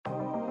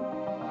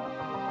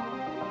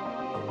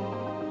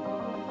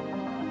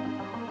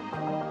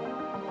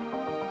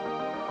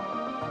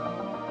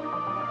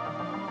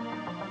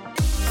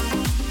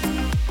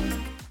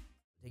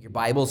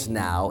Bibles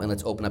now, and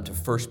let's open up to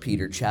 1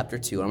 Peter chapter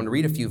 2. I'm going to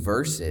read a few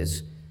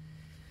verses.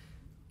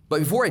 But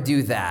before I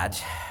do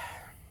that,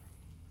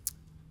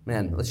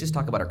 man, let's just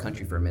talk about our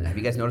country for a minute. Have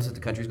you guys noticed that the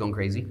country's going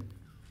crazy?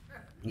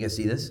 You guys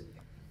see this?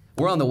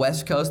 We're on the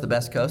West Coast, the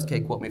best coast.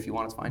 Okay, quote me if you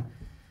want, it's fine.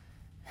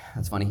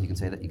 That's funny, you can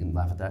say that, you can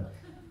laugh at that.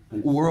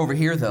 We're over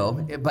here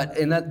though, but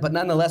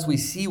nonetheless, we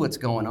see what's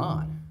going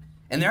on.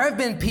 And there have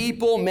been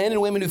people, men and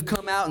women, who've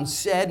come out and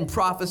said and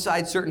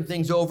prophesied certain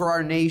things over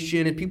our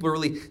nation, and people are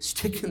really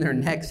sticking their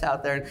necks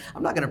out there. And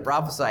I'm not going to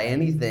prophesy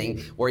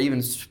anything or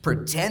even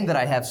pretend that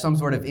I have some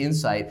sort of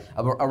insight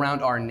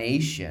around our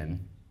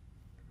nation.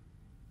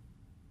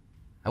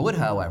 I would,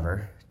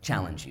 however,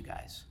 challenge you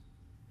guys.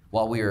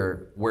 While we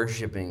were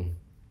worshiping,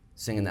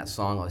 singing that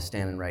song, I was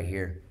standing right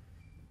here,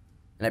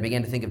 and I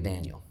began to think of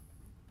Daniel.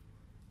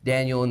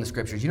 Daniel in the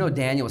scriptures. You know,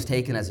 Daniel was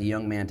taken as a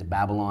young man to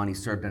Babylon. He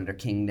served under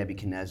King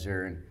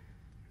Nebuchadnezzar, and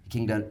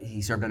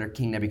he served under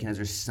King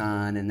Nebuchadnezzar's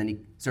son, and then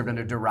he served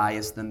under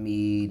Darius the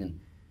Mede,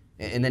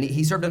 and then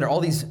he served under all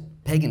these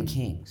pagan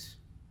kings.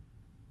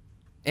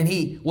 And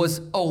he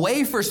was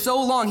away for so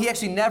long, he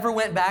actually never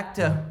went back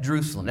to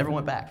Jerusalem, never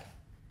went back.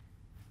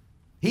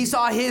 He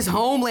saw his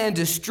homeland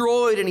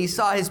destroyed, and he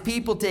saw his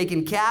people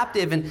taken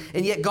captive,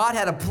 and yet God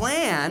had a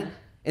plan.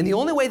 And the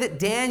only way that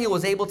Daniel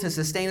was able to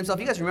sustain himself,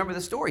 you guys remember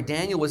the story.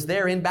 Daniel was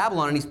there in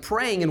Babylon, and he's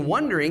praying and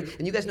wondering,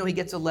 and you guys know he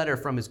gets a letter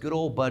from his good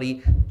old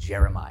buddy,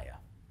 Jeremiah.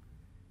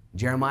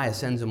 Jeremiah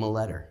sends him a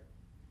letter.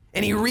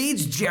 And he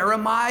reads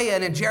Jeremiah,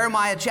 and in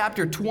Jeremiah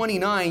chapter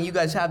 29, you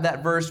guys have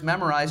that verse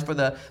memorized, for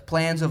the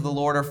plans of the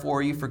Lord are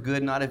for you, for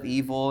good, not of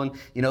evil. And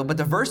but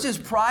the verses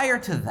prior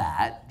to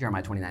that,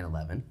 Jeremiah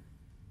 29:11,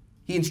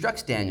 he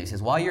instructs Daniel. He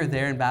says, while you're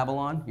there in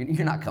Babylon,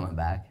 you're not coming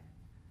back.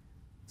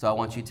 So I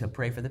want you to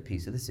pray for the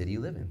peace of the city you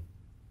live in.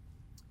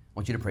 I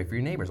want you to pray for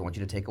your neighbors. I want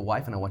you to take a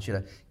wife, and I want you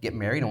to get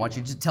married. I want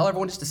you to tell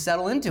everyone just to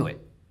settle into it.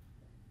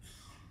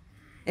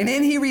 And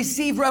then he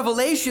received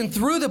revelation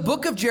through the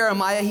book of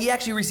Jeremiah. He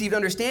actually received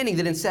understanding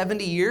that in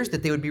 70 years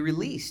that they would be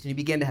released. And he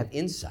began to have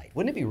insight.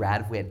 Wouldn't it be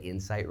rad if we had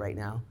insight right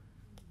now?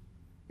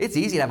 It's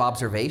easy to have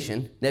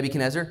observation.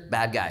 Nebuchadnezzar,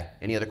 bad guy.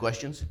 Any other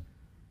questions?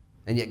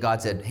 And yet God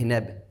said, hey,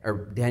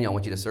 Daniel, I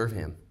want you to serve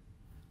him.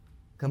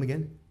 Come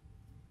again?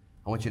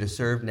 I want you to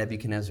serve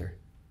Nebuchadnezzar.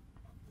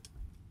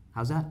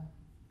 How's that?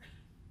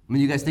 I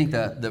mean, you guys think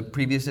the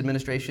previous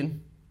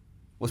administration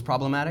was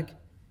problematic?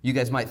 You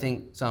guys might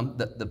think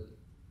the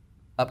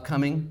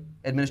upcoming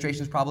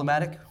administration is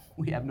problematic.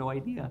 We have no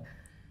idea.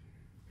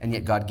 And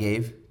yet God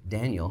gave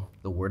Daniel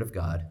the word of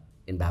God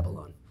in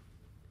Babylon.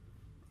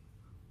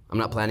 I'm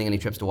not planning any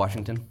trips to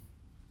Washington.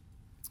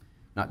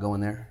 Not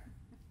going there.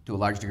 To a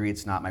large degree,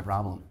 it's not my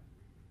problem.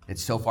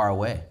 It's so far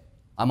away.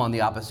 I'm on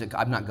the opposite.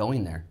 I'm not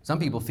going there. Some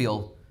people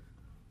feel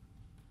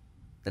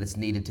that it's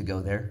needed to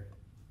go there,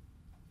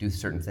 do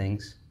certain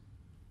things.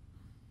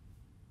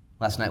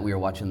 Last night we were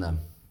watching the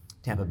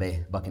Tampa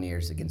Bay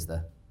Buccaneers against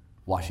the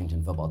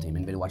Washington football team.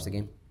 Anybody watch the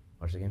game?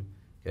 Watch the game?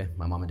 Okay,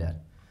 my mom and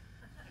dad.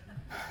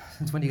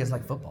 Since when do you guys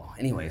like football?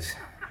 Anyways.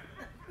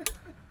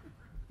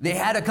 They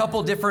had a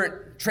couple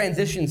different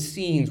transition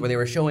scenes where they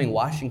were showing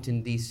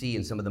Washington, D.C.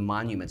 and some of the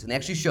monuments. And they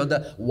actually showed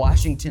the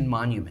Washington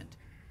Monument,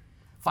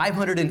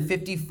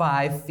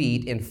 555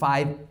 feet and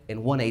 5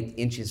 1/8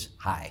 inches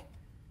high.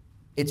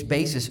 Its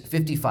base is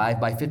 55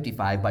 by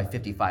 55 by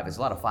 55. There's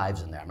a lot of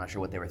fives in there. I'm not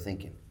sure what they were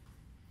thinking.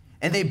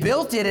 And they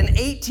built it in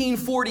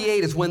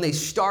 1848 is when they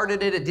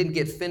started it. It didn't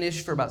get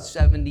finished for about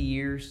 70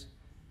 years.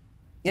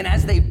 And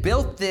as they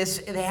built this,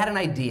 they had an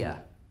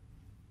idea.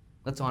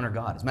 Let's honor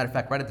God. As a matter of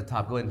fact, right at the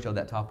top, go ahead and show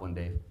that top one,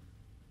 Dave.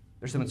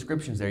 There's some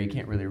inscriptions there. You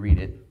can't really read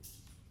it.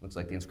 Looks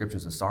like the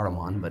inscriptions of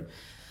Saruman, but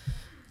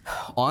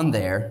on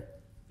there,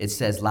 it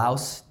says,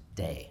 Laus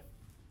Dei.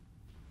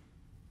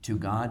 To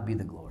God be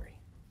the glory.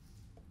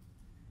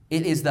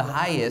 It is the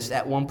highest,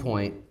 at one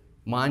point,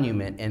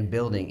 monument and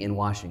building in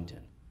Washington.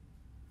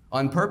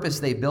 On purpose,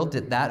 they built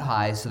it that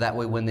high so that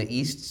way when the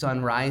east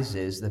sun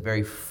rises, the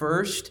very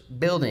first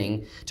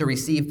building to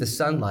receive the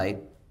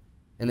sunlight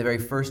and the very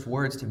first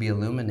words to be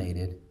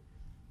illuminated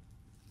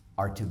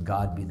are to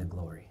God be the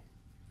glory.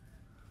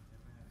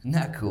 Isn't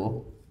that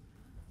cool?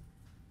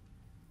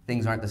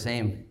 Things aren't the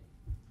same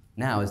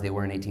now as they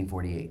were in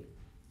 1848.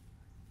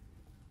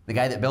 The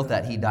guy that built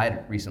that, he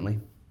died recently.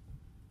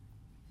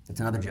 It's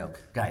another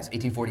joke. Guys,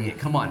 1848,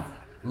 come on,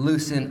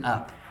 loosen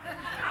up.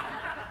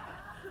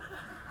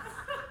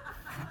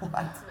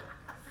 What?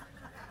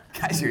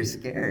 Guys, you're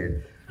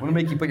scared. I want to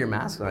make you put your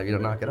mask on if you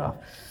don't knock it off.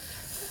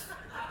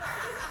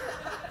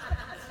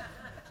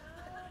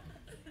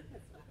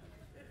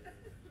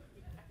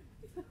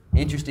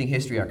 Interesting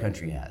history our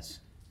country has.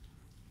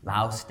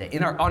 Laos Day.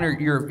 In our honor,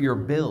 your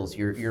bills,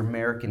 your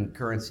American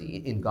currency,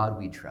 in God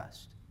we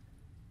trust.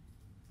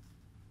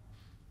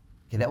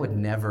 Okay, that would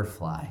never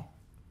fly.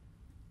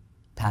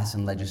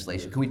 Passing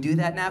legislation. Can we do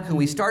that now? Can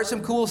we start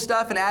some cool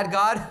stuff and add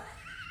God?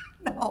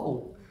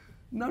 No.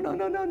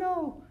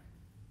 No.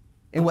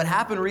 And what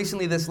happened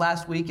recently this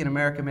last week in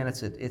America, man,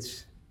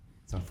 it's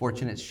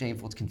unfortunate, it's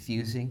shameful, it's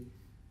confusing.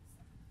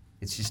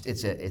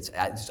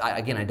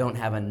 Again, I don't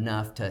have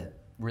enough to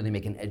really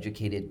make an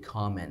educated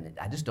comment.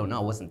 I just don't know.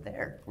 I wasn't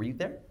there. Were you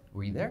there?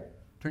 Were you there?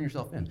 Turn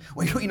yourself in.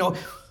 Well, you know,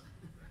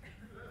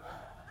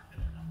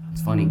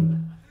 it's funny.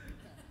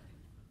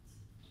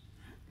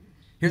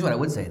 Here's what I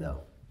would say,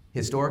 though.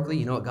 Historically,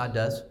 you know what God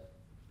does?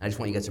 I just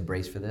want you guys to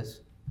brace for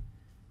this.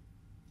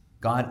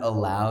 God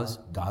allows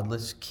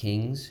godless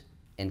kings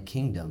and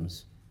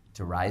kingdoms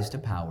to rise to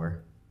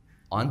power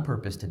on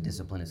purpose to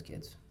discipline his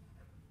kids.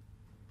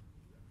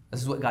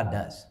 This is what God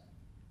does.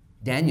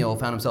 Daniel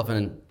found himself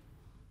in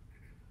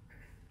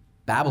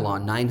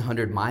Babylon,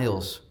 900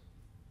 miles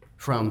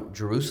from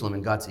Jerusalem,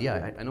 and God said,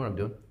 yeah, I know what I'm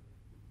doing.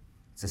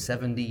 It's a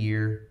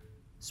 70-year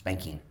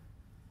spanking,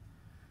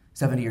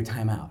 70-year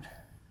timeout.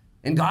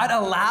 And God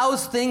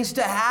allows things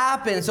to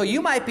happen. So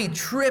you might be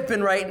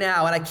tripping right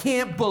now, and I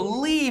can't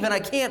believe, and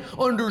I can't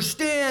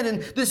understand,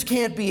 and this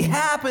can't be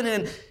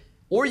happening.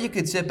 Or you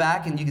could sit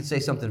back and you could say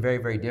something very,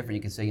 very different.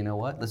 You could say, you know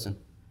what? Listen,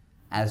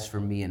 as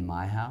for me and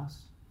my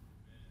house,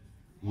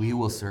 we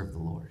will serve the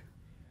Lord.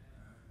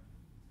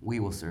 We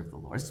will serve the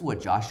Lord. This is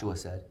what Joshua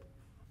said.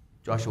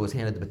 Joshua was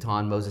handed the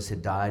baton. Moses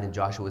had died, and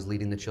Joshua was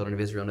leading the children of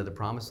Israel into the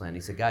promised land.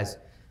 He said, guys,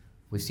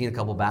 we've seen a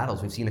couple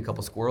battles. We've seen a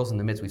couple squirrels in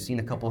the midst. We've seen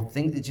a couple of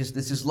things.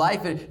 This is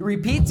life. It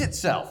repeats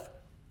itself.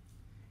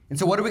 And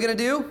so what are we going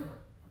to do?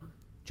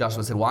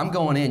 Joshua said, well, I'm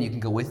going in. You can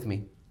go with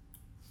me.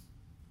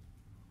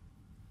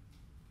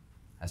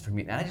 As for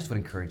me, and I just would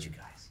encourage you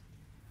guys,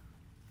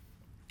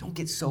 don't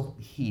get so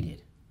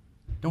heated.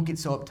 Don't get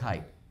so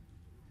uptight.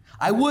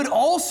 I would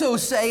also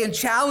say and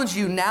challenge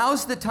you,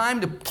 now's the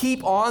time to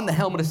keep on the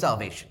helmet of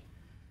salvation.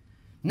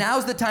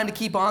 Now's the time to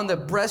keep on the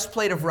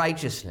breastplate of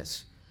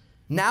righteousness.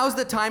 Now's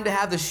the time to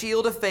have the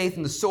shield of faith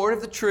and the sword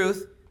of the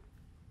truth.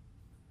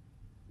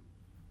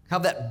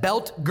 Have that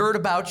belt girt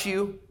about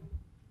you.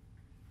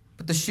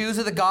 Put the shoes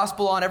of the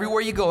gospel on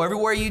everywhere you go,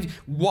 everywhere you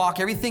walk,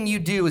 everything you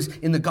do is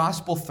in the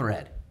gospel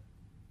thread.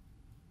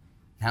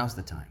 Now's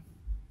the time.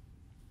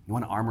 You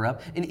want to armor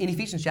up? In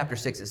Ephesians chapter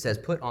 6, it says,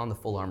 put on the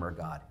full armor of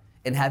God.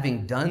 And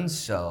having done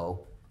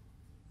so,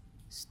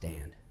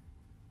 stand.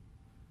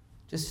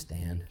 Just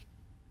stand.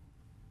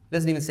 It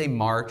doesn't even say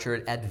march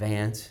or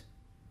advance.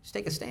 Just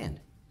take a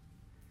stand.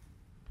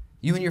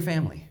 You and your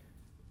family,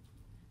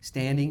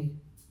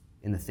 standing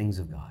in the things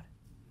of God,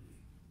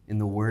 in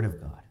the Word of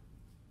God,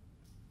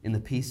 in the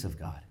peace of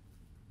God.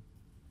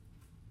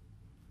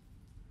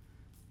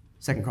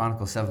 2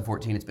 Chronicles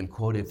 7:14, it's been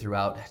quoted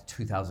throughout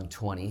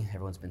 2020.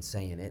 Everyone's been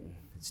saying it, and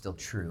it's still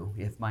true.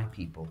 If my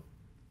people,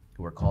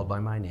 who are called by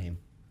my name,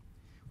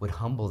 would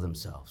humble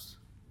themselves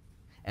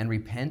and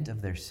repent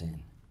of their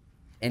sin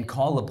and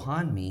call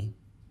upon me,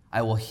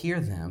 I will hear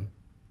them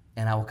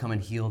and I will come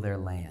and heal their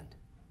land.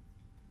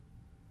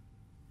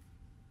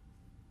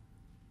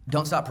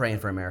 Don't stop praying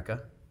for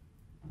America.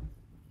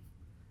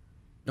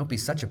 Don't be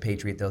such a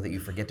patriot, though, that you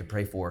forget to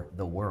pray for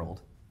the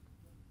world.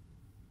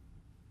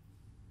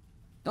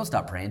 Don't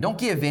stop praying. Don't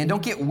give in.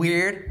 Don't get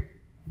weird.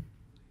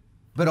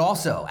 But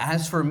also,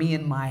 as for me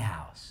and my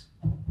house,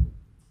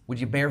 would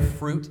you bear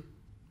fruit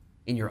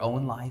in your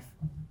own life?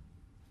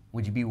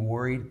 Would you be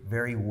worried,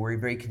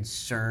 very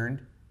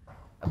concerned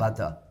about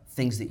the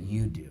things that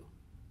you do?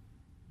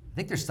 I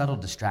think there's subtle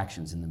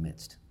distractions in the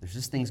midst. There's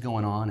just things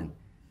going on, and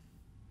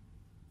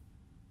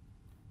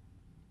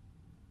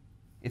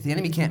if the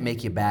enemy can't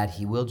make you bad,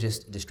 he will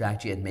just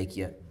distract you and make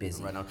you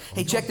busy. Right on.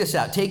 Hey, check this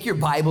out. Take your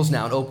Bibles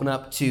now and open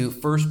up to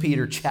 1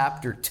 Peter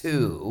chapter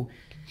 2,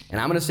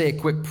 and I'm going to say a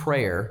quick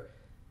prayer,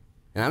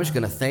 and I'm just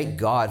going to thank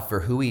God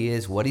for who he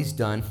is, what he's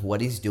done, what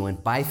he's doing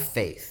by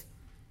faith.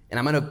 And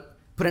I'm going to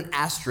put an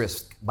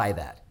asterisk by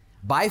that.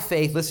 By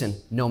faith, listen,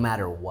 no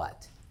matter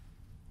what.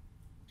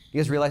 You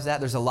guys realize that?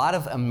 There's a lot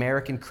of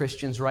American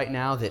Christians right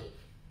now that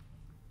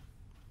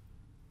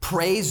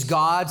praise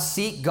God,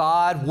 seek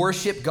God,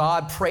 worship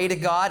God, pray to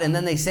God, and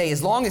then they say,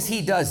 as long as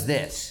he does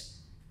this,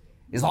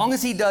 as long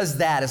as he does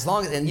that,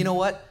 and you know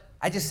what?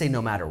 I just say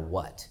no matter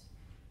what.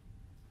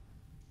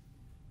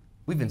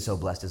 We've been so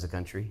blessed as a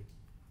country.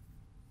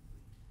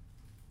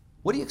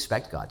 What do you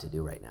expect God to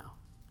do right now?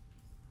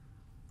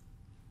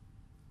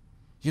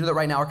 Do you know that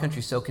right now our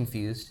country's so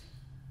confused?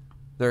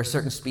 There are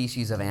certain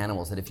species of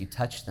animals that if you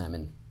touch them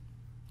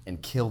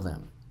and kill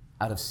them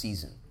out of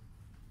season,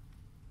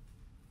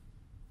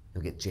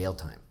 you'll get jail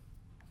time.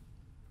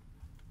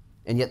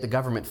 And yet the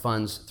government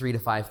funds 3,000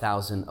 to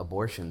 5,000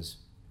 abortions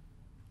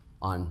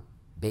on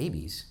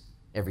babies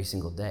every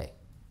single day,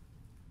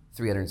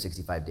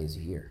 365 days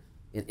a year.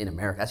 In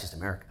America, that's just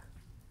America.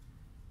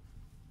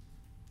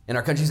 And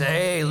our country says,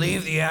 hey,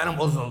 leave the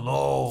animals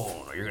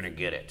alone or you're going to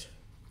get it.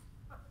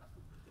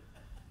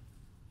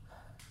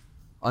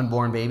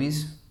 Unborn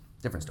babies,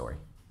 different story.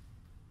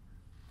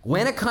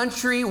 When a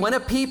country, when a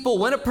people,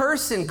 when a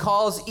person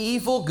calls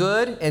evil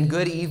good and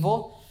good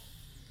evil,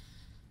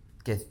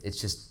 it's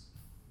just,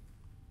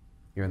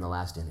 you're in the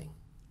last inning.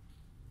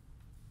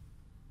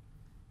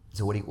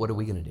 So what are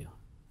we going to do?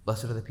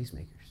 Blessed are the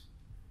peacemakers.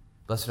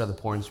 Blessed are the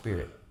poor in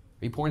spirit.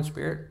 Are you poor in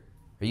spirit?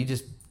 Are you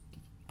just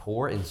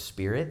poor in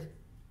spirit?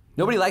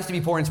 Nobody likes to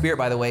be poor in spirit,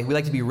 by the way. We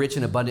like to be rich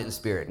and abundant in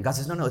spirit. And God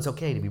says, no, it's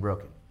okay to be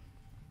broken.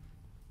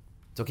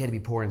 It's okay to be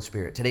poor in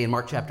spirit. Today in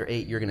Mark chapter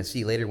 8, you're going to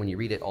see later when you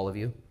read it, all of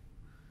you,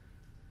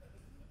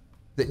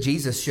 that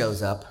Jesus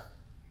shows up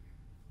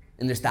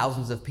and there's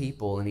thousands of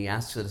people and he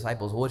asks the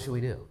disciples, well, what should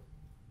we do?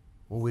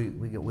 Well,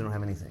 we don't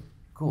have anything.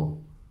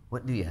 Cool.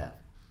 What do you have?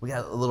 We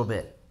got a little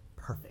bit.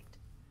 Perfect.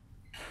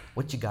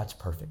 What you got's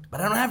perfect.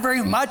 But I don't have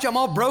very much. I'm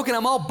all broken.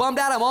 I'm all bummed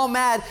out. I'm all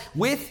mad.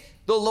 With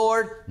the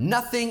Lord,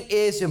 nothing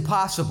is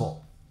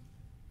impossible.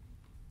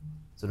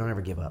 So don't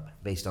ever give up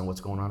based on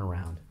what's going on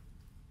around,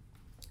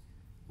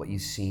 what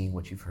you've seen,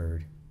 what you've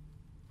heard.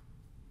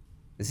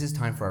 This is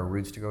time for our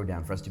roots to grow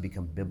down, for us to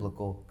become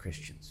biblical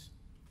Christians.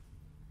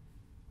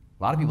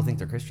 A lot of people think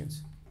they're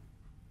Christians.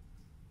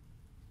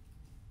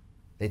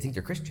 They think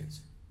they're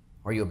Christians.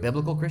 Are you a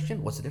biblical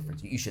Christian? What's the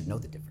difference? You should know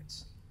the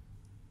difference.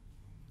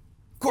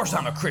 Of course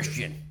I'm a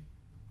Christian.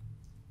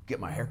 Get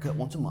my hair cut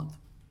once a month.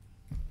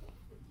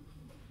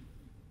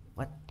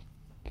 What?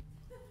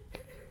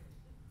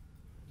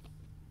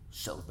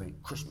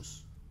 Celebrate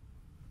Christmas.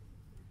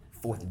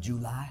 4th of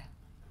July.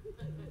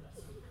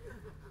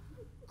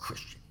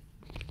 Christian.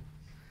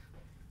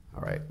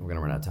 All right, we're going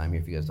to run out of time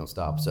here if you guys don't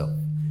stop. So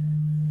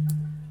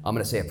I'm going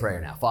to say a prayer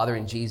now. Father,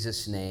 in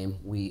Jesus' name,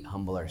 we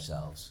humble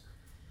ourselves.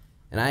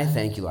 And I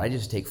thank you, Lord. I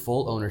just take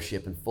full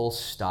ownership and full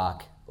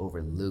stock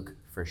over Luke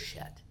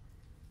Frechette.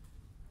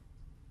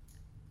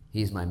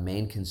 He's my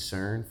main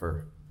concern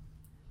for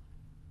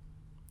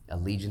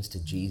allegiance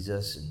to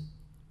Jesus and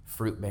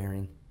fruit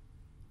bearing,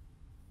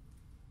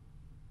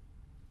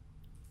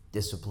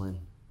 discipline,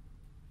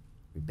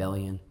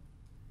 rebellion.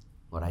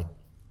 Lord, I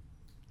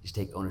just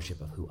take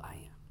ownership of who I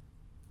am.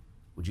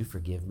 Would you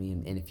forgive me?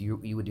 And if you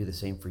would do the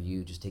same for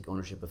you, just take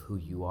ownership of who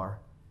you are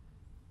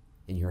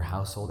in your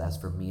household. As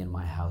for me and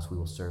my house, we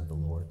will serve the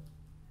Lord.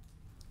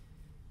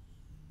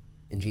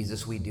 And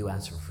Jesus, we do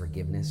ask for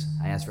forgiveness.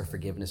 I ask for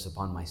forgiveness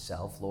upon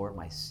myself, Lord,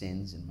 my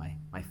sins and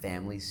my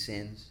family's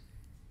sins.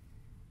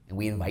 And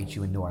we invite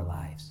you into our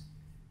lives.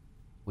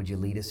 Would you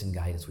lead us and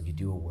guide us? Would you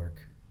do a work?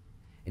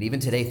 And even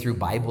today through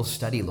Bible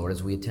study, Lord,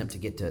 as we attempt to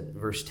get to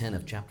verse 10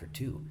 of chapter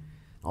 2,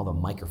 all the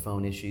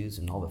microphone issues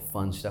and all the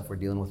fun stuff we're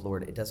dealing with,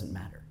 Lord, it doesn't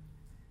matter.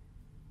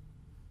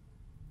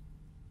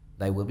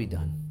 Thy will be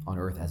done on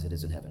earth as it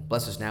is in heaven.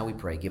 Bless us now, we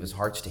pray. Give us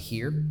hearts to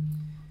hear.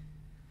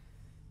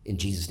 In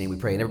Jesus' name we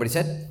pray. And everybody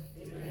said?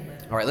 Amen.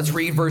 All right, let's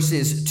read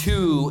verses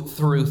 2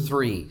 through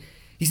 3.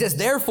 He says,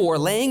 therefore,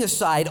 laying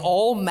aside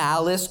all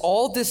malice,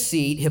 all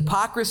deceit,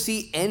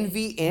 hypocrisy,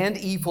 envy, and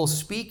evil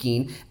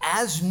speaking,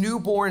 as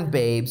newborn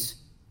babes,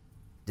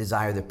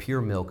 desire the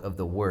pure milk of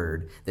the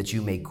word, that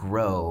you may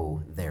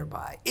grow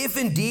thereby. If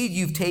indeed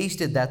you've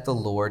tasted that the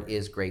Lord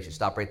is gracious.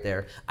 Stop right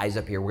there. Eyes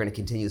up here. We're going to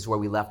continue this where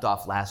we left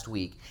off last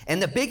week.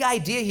 And the big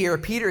idea here,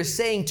 Peter is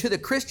saying to the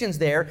Christians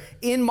there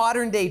in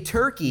modern day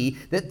Turkey,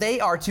 that they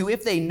are to,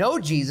 if they know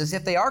Jesus,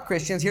 if they are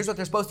Christians, here's what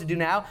they're supposed to do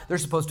now. They're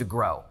supposed to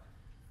grow.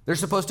 They're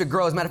supposed to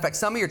grow. As a matter of fact,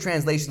 some of your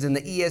translations in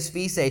the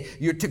ESV say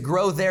you're to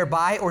grow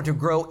thereby or to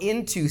grow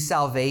into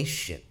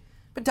salvation.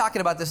 Been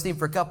talking about this theme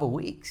for a couple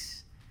weeks.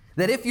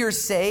 That if you're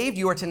saved,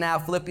 you are to now,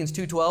 Philippians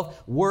 2:12,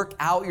 work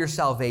out your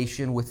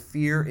salvation with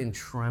fear and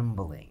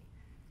trembling.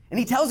 And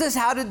he tells us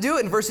how to do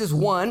it in verses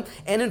 1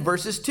 and in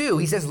verses 2.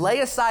 He says, lay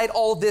aside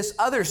all this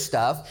other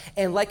stuff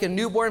and like a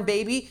newborn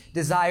baby,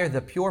 desire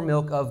the pure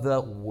milk of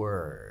the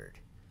word.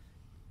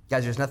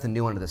 Guys, there's nothing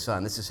new under the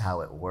sun. This is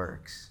how it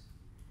works.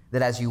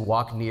 That as you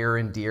walk nearer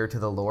and dear to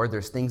the Lord,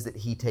 there's things that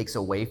he takes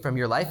away from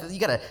your life. You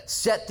got to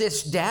set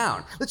this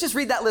down. Let's just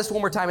read that list one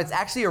more time. It's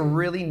actually a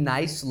really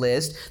nice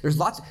list. There's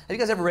lots. Have you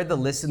guys ever read the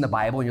list in the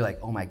Bible and you're like,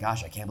 oh my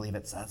gosh, I can't believe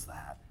it says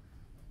that?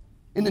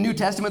 In the New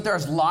Testament,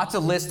 there's lots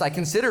of lists. I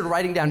considered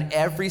writing down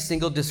every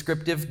single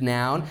descriptive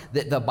noun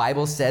that the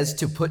Bible says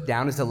to put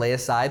down as to lay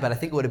aside, but I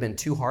think it would have been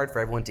too hard for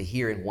everyone to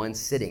hear in one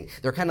sitting.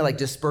 They're kind of like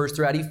dispersed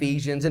throughout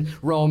Ephesians and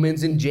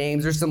Romans and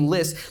James. There's some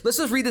lists. Let's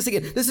just read this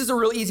again. This is a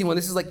real easy one.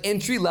 This is like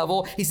entry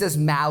level. He says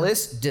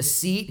malice,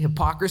 deceit,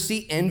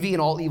 hypocrisy, envy, and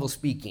all evil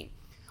speaking.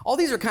 All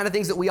these are kind of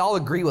things that we all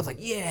agree with, like,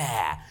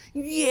 yeah,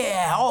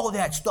 all of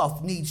that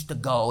stuff needs to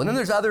go. And then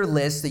there's other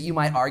lists that you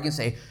might argue and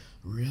say,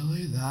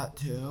 really, that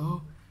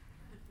too?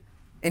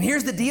 And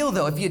here's the deal,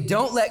 though. If you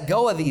don't let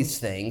go of these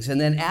things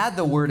and then add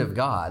the word of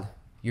God,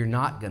 you're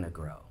not going to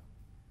grow.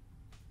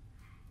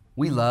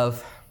 We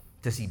love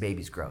to see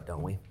babies grow,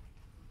 don't we?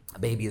 A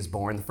baby is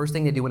born. The first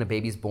thing they do when a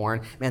baby is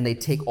born, man, they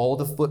take all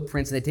the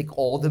footprints and they take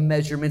all the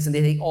measurements and they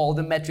take all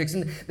the metrics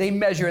and they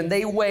measure and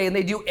they weigh and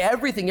they do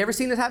everything. You ever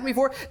seen this happen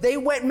before? They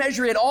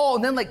measure it all,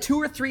 and then like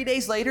 2 or 3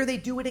 days later, they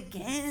do it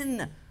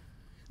again.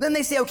 Then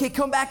they say, okay,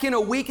 come back in a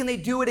week, and they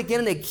do it again,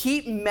 and they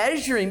keep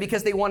measuring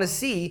because they want to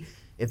see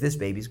if this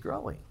baby's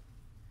growing.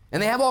 And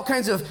they have all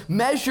kinds of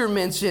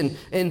measurements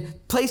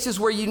and places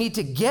where you need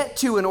to get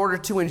to in order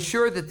to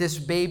ensure that this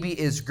baby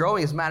is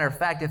growing. As a matter of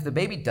fact, if the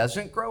baby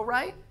doesn't grow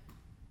right,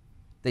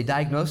 they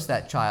diagnose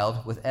that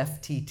child with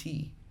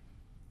FTT.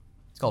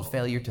 It's called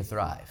failure to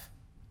thrive.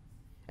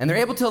 And they're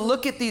able to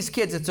look at these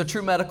kids, it's a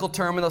true medical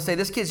term, and they'll say,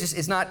 this kid's just,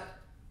 it's not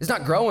It's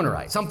not growing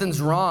right.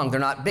 Something's wrong. They're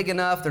not big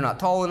enough. They're not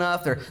tall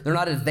enough. They're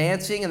not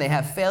advancing, and they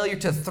have failure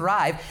to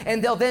thrive.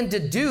 And they'll then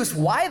deduce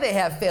why they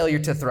have failure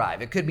to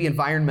thrive. It could be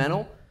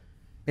environmental.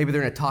 Maybe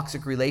they're in a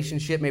toxic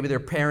relationship. Maybe their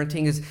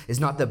parenting is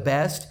not the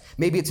best.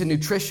 Maybe it's a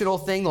nutritional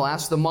thing. They'll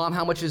ask the mom,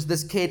 how much is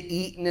this kid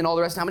eating and all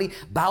the rest, how many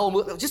bowel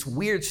movements, just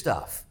weird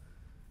stuff,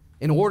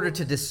 in order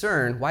to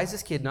discern, why is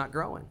this kid not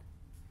growing?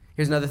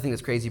 Here's another thing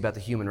that's crazy about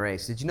the human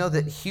race. Did you know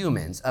that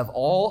humans, of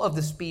all of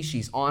the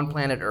species on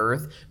planet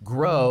Earth,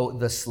 grow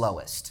the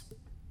slowest?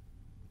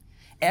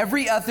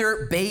 Every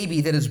other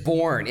baby that is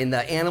born in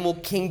the animal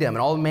kingdom,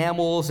 and all the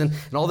mammals and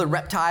all the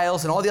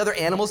reptiles and all the other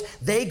animals,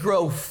 they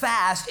grow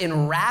fast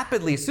and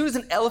rapidly. As soon as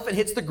an elephant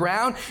hits the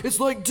ground, it's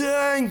like,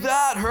 dang,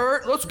 that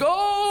hurt, let's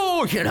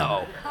go, you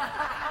know.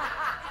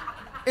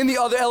 And the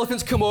other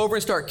elephants come over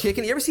and start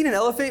kicking. You ever seen an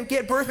elephant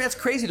get birth? Man, that's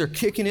crazy. They're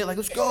kicking it like,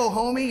 let's go,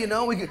 homie, you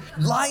know,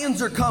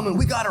 lions are coming,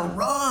 we gotta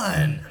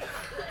run.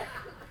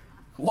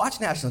 Watch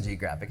National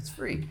Geographic, it's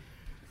free.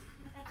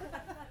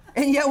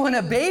 And yet when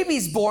a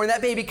baby's born,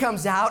 that baby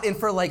comes out and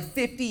for like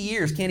 50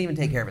 years can't even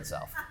take care of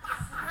itself.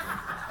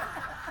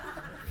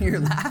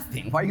 You're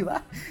laughing. Why are you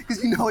laughing?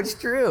 Because you know it's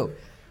true.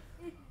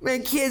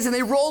 Man, kids, and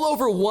they roll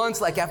over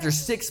once, like after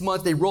 6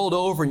 months, they rolled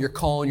over and you're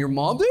calling your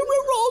mom, they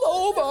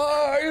rolled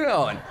over, you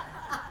know. And,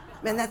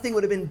 man, that thing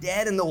would have been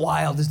dead in the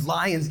wild. This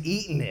lion's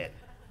eating it.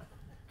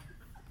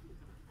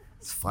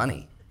 It's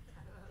funny.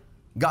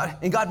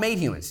 God made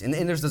humans. And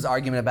there's this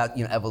argument about,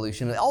 you know,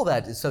 evolution. All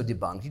that is so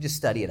debunked. You just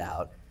study it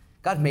out.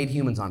 God made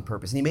humans on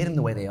purpose, and he made them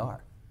the way they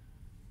are.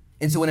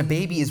 And so when a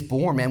baby is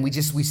born, man, we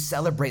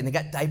celebrate, and they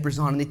got diapers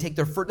on, and they take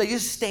their first, they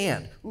just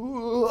stand.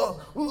 Ooh,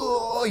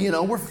 ooh, you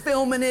know, we're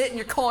filming it, and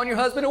you're calling your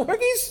husband at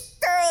work, he's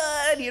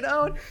good, you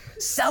know,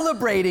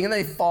 celebrating, and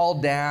they fall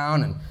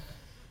down, and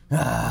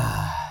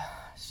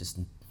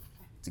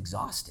it's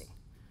exhausting.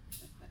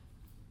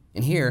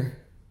 And here,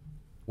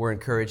 we're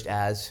encouraged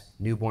as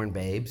newborn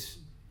babes,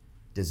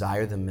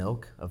 desire the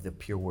milk of the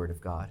pure word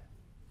of God,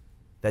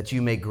 that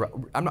you may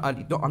grow. I'm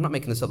not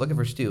making this up. Look at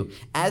verse 2.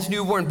 As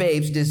newborn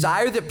babes,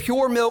 desire the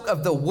pure milk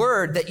of the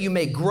word that you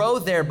may grow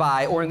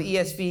thereby, or in the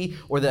ESV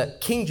or the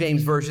King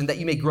James Version, that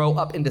you may grow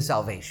up into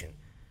salvation.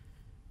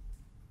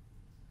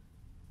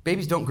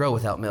 Babies don't grow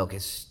without milk.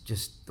 It's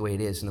just the way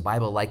it is. And the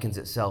Bible likens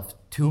itself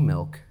to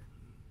milk.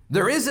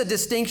 There is a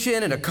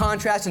distinction and a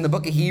contrast in the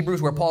book of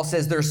Hebrews where Paul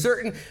says there are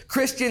certain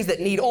Christians that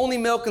need only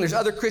milk and there's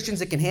other Christians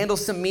that can handle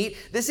some meat.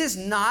 This is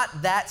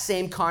not that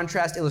same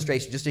contrast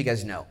illustration, just so you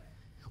guys know.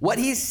 What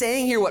he's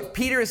saying here, what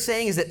Peter is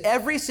saying, is that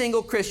every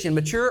single Christian,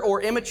 mature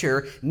or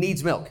immature,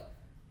 needs milk,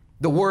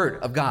 the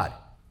word of God.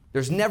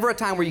 There's never a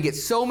time where you get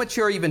so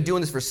mature, you've been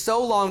doing this for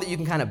so long, that you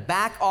can kind of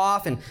back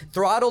off and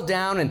throttle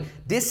down and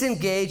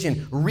disengage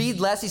and read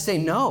less. He's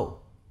saying, no.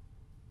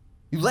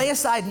 You lay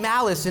aside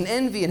malice and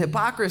envy and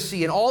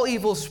hypocrisy and all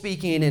evil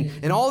speaking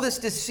and all this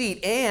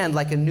deceit, and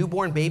like a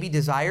newborn baby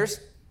desires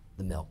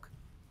the milk.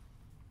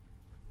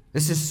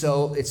 This is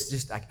so, it's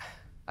just,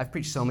 I've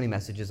preached so many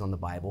messages on the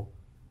Bible.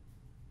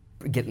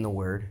 Get in the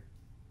word,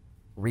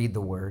 read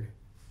the word.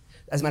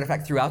 As a matter of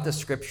fact, throughout the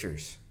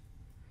scriptures,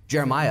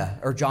 Jeremiah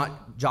or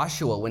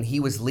Joshua, when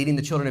he was leading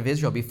the children of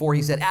Israel, before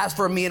he said, as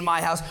for me and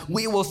my house,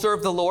 we will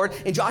serve the Lord.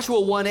 In Joshua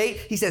 1:8,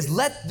 he says,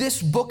 let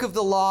this book of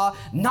the law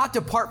not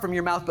depart from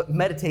your mouth, but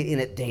meditate in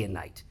it day and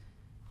night.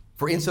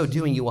 For in so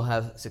doing, you will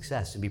have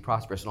success and be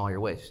prosperous in all your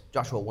ways.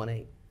 Joshua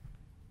 1:8.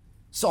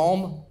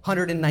 Psalm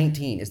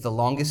 119 is the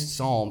longest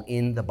psalm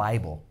in the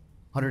Bible,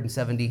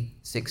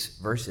 176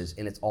 verses,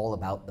 and it's all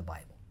about the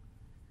Bible.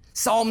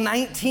 Psalm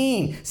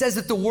 19 says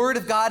that the word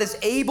of God is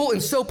able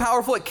and so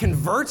powerful it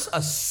converts a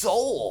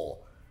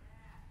soul.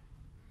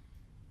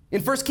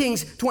 In 2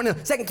 Kings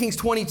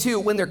 22,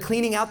 when they're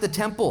cleaning out the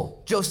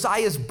temple,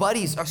 Josiah's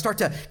buddies start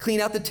to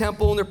clean out the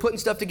temple and they're putting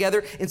stuff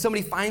together, and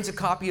somebody finds a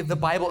copy of the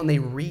Bible and they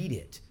read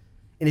it.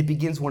 And it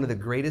begins one of the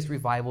greatest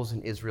revivals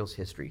in Israel's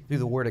history through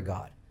the word of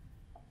God.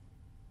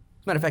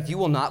 As a matter of fact, you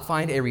will not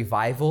find a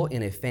revival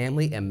in a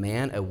family, a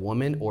man, a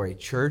woman, or a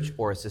church,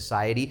 or a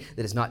society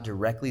that is not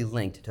directly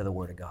linked to the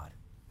Word of God.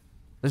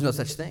 There's no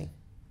such thing.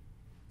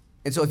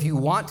 And so if you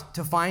want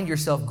to find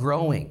yourself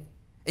growing,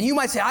 and you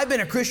might say, I've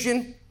been a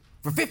Christian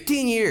for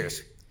 15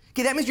 years.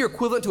 Okay, that means you're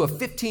equivalent to a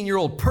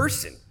 15-year-old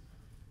person.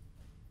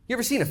 You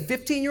ever seen a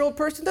 15-year-old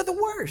person? They're the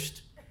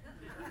worst.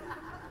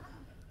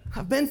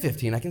 I've been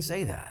 15, I can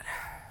say that.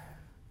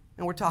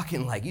 And we're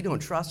talking like, you don't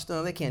trust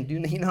them, they can't do,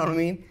 you know what I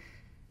mean?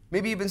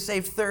 Maybe you've been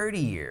saved 30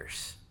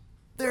 years.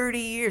 30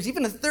 years,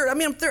 even a third. I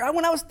mean,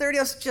 when I was 30,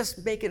 I was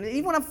just making it.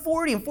 Even when I'm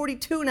 40, I'm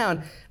 42 now.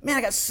 And man,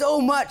 I got so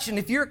much. And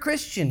if you're a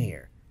Christian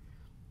here,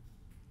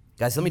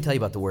 guys, let me tell you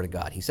about the Word of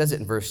God. He says it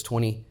in verse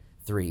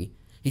 23.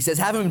 He says,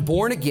 having been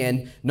born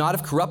again, not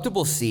of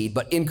corruptible seed,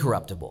 but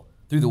incorruptible,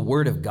 through the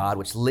Word of God,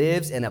 which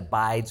lives and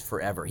abides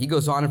forever. He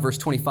goes on in verse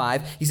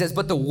 25. He says,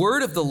 but the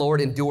word of the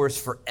Lord endures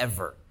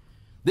forever.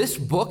 This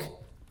book,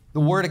 the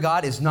Word of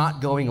God, is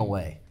not going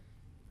away.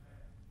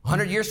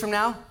 100 years from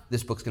now,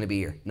 this book's going to be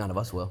here. None of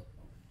us will.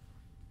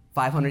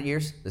 500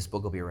 years, this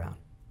book will be around.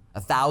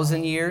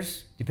 1,000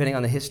 years, depending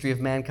on the history of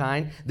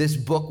mankind, this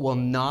book will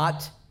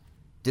not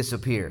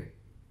disappear.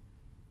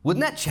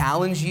 Wouldn't that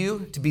challenge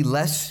you to be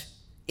less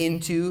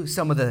into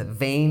some of the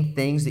vain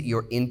things that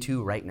you're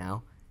into right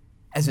now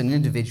as an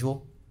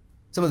individual?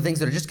 Some of the things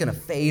that are just going to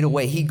fade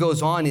away. He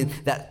goes on in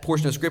that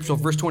portion of Scripture,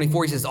 verse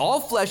 24, he says, all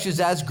flesh is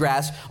as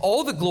grass.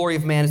 All the glory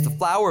of man is the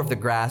flower of the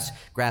grass.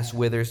 Grass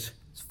withers,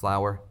 its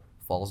flower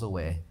falls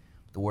away.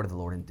 But the word of the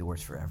Lord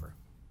endures forever.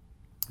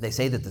 They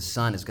say that the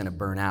sun is going to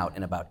burn out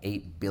in about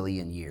 8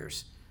 billion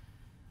years,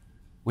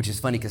 which is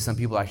funny because some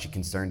people are actually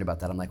concerned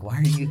about that. I'm like, why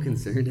are you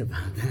concerned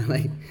about that?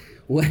 Like,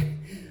 what?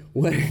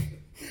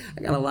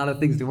 I got a lot of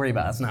things to worry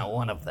about. That's not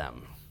one of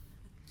them.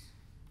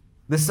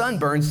 The sun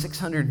burns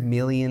 600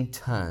 million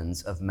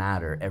tons of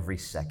matter every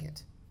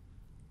second.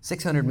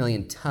 600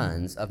 million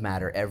tons of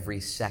matter every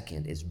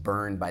second is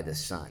burned by the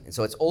sun. And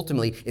so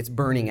it's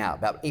burning out.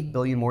 About 8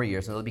 billion more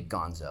years, and it'll be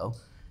gonzo,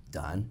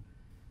 done.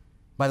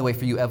 By the way,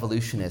 for you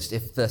evolutionists,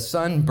 if the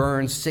sun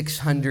burns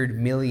 600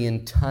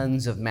 million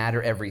tons of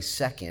matter every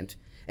second,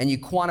 and you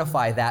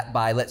quantify that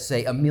by, let's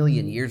say, 1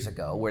 million years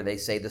ago, where they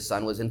say the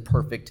sun was in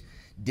perfect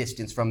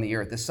distance from the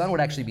earth, the sun would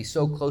actually be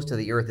so close to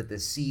the earth that the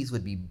seas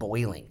would be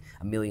boiling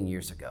 1 million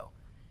years ago.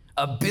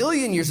 1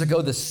 billion years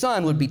ago, the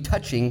sun would be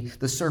touching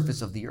the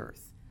surface of the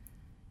earth.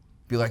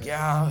 Be like,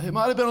 yeah, it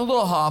might have been a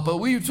little hot, but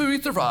we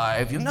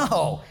survived.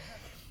 No.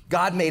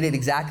 God made it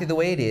exactly the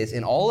way it is,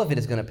 and all of it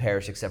is going to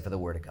perish except for the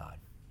word of God.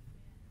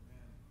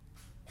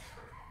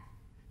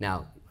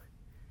 Now,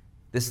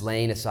 this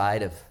laying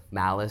aside of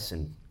malice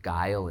and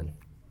guile and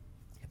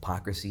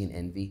hypocrisy and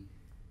envy,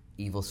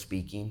 evil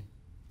speaking,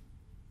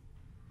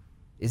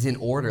 is in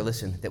order,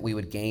 listen, that we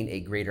would gain a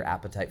greater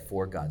appetite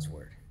for God's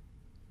word.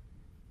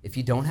 If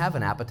you don't have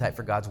an appetite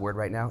for God's word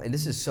right now, and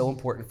this is so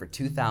important for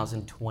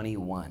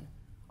 2021,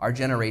 our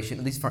generation,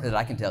 at least that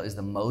I can tell, is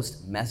the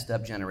most messed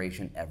up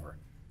generation ever.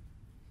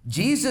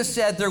 Jesus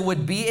said there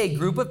would be a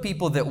group of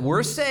people that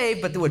were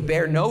saved, but that would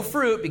bear no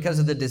fruit because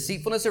of the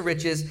deceitfulness of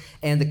riches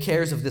and the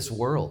cares of this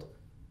world.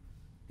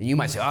 And you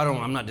might say,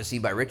 I'm not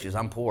deceived by riches,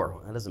 I'm poor.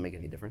 Well, that doesn't make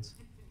any difference.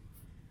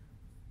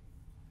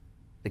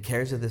 The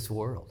cares of this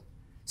world.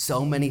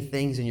 So many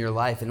things in your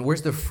life. And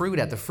where's the fruit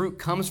at? The fruit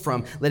comes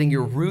from letting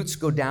your roots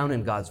go down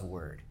in God's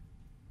word.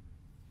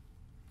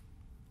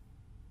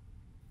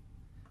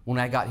 When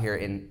I got here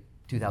in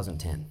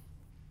 2010,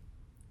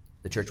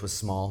 the church was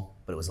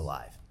small, but it was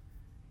alive.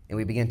 And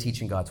we began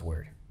teaching God's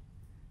word.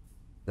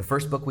 The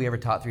first book we ever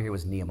taught through here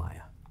was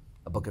Nehemiah,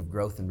 a book of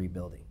growth and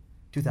rebuilding.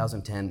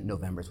 2010,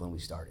 November is when we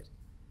started.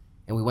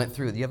 And we went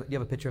through, do you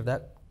have a picture of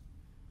that?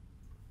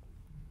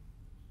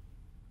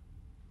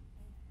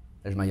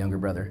 There's my younger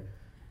brother.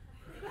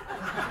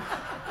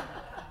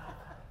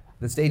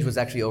 The stage was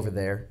actually over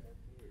there,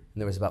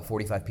 and there was about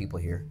 45 people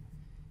here.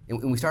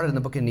 And we started in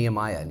the book of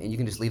Nehemiah, and you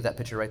can just leave that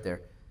picture right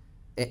there.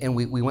 And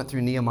we went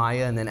through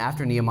Nehemiah, and then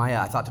after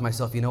Nehemiah, I thought to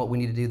myself, you know what we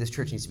need to do? This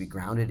church needs to be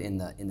grounded in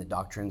the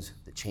doctrines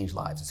that change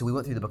lives. And so we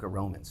went through the book of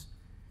Romans.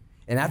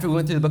 And after we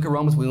went through the book of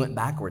Romans, we went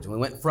backwards. We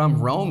went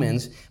from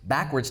Romans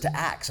backwards to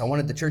Acts. I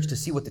wanted the church to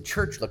see what the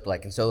church looked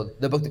like. And so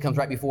the book that comes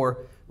right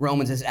before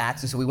Romans is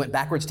Acts. And so we went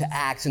backwards to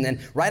Acts. And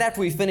then right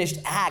after we finished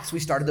Acts, we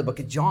started the book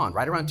of John,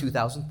 right around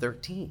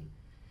 2013.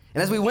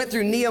 And as we went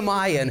through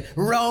Nehemiah and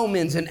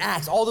Romans and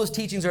Acts, all those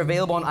teachings are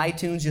available on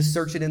iTunes. Just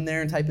search it in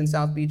there and type in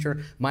South Beach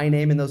or my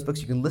name in those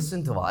books. You can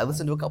listen to them. I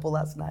listened to a couple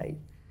last night.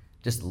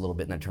 Just a little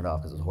bit, and I turned it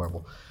off because it was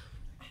horrible.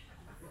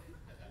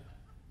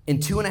 And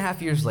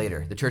 2.5 years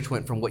later, the church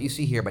went from what you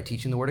see here by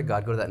teaching the Word of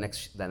God, go to that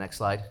next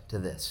slide, to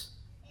this.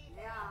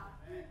 Yeah.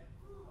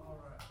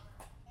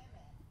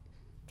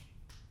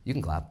 You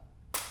can clap.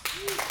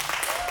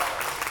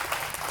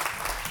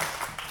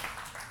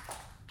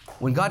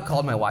 When God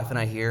called my wife and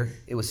I here,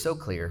 it was so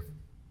clear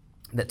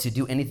that to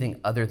do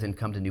anything other than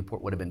come to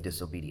Newport would have been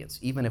disobedience,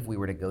 even if we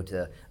were to go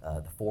to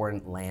the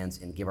foreign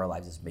lands and give our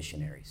lives as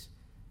missionaries.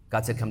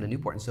 God said, come to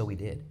Newport, and so we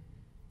did.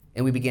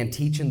 And we began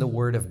teaching the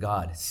Word of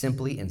God,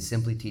 simply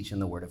teaching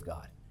the Word of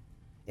God.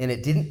 And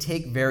it didn't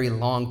take very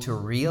long to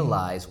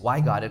realize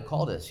why God had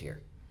called us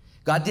here.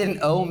 God didn't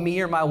owe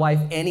me or my wife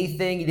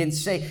anything. He didn't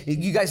say,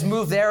 you guys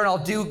move there and I'll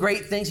do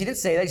great things. He didn't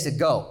say that. He said,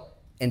 go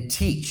and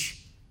teach.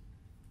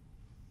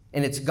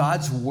 And it's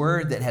God's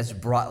word that has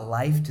brought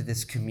life to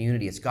this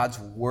community. It's God's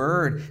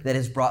word that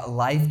has brought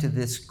life to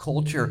this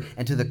culture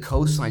and to the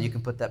coastline. You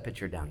can put that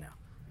picture down now.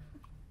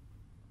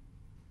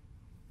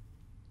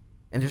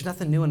 And there's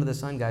nothing new under the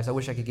sun, guys. I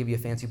wish I could give you a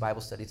fancy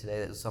Bible study today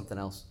that was something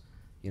else.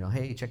 You know,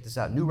 hey, check this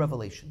out. New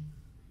revelation.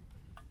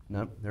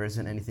 No, there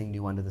isn't anything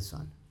new under the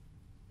sun.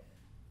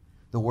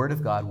 The word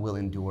of God will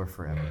endure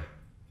forever.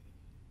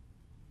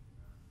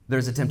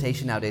 There's a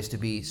temptation nowadays to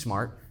be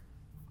smart,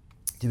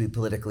 to be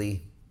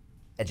politically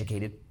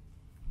educated,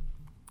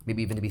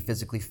 maybe even to be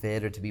physically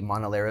fit or to be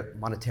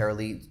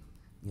monetarily,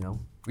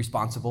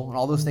 responsible. And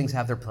all those things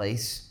have their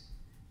place.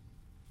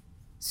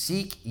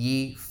 Seek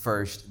ye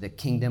first the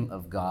kingdom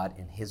of God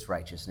and his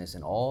righteousness,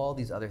 and all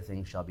these other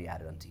things shall be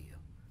added unto you.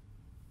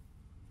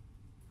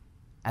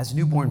 As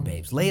newborn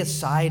babes, lay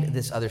aside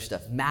this other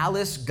stuff.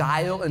 Malice,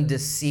 guile, and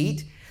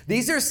deceit.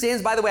 These are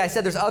sins, by the way, I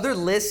said there's other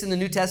lists in the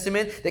New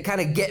Testament that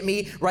kind of get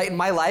me right in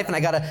my life, and I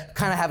got to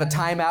kind of have a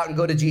timeout and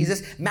go to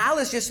Jesus.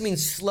 Malice just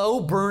means slow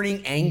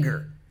burning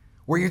anger,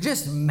 where you're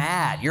just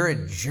mad. You're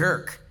a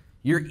jerk.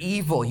 You're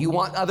evil. You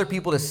want other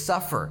people to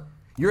suffer.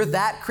 You're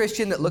that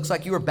Christian that looks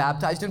like you were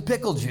baptized in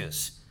pickle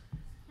juice.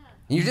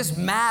 And you're just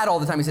mad all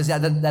the time. He says, yeah,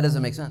 that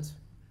doesn't make sense.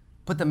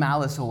 Put the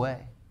malice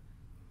away.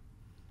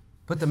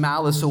 Put the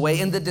malice away.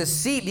 And the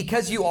deceit,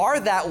 because you are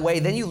that way,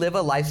 then you live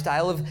a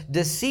lifestyle of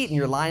deceit, and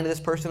you're lying to this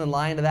person and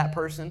lying to that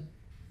person.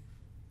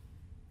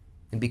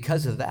 And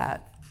because of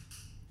that,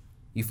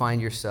 you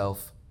find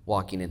yourself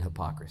walking in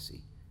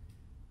hypocrisy.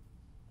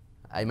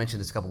 I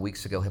mentioned this a couple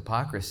weeks ago.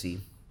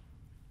 Hypocrisy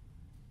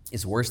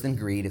is worse than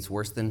greed. It's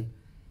worse than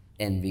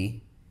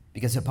envy,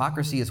 because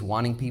hypocrisy is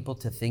wanting people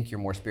to think you're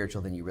more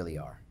spiritual than you really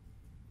are.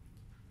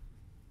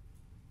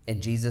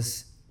 And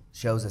Jesus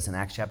shows us in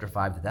Acts chapter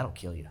 5 that that'll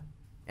kill you.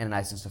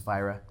 Ananias and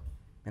Sapphira,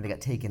 and they got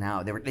taken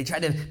out. They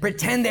tried to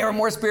pretend they were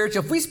more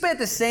spiritual. If we spent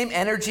the same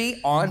energy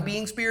on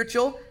being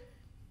spiritual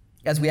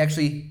as we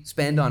actually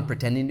spend on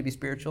pretending to be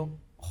spiritual,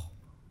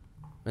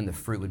 then the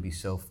fruit would be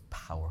so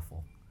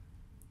powerful.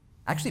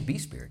 Actually be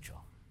spiritual.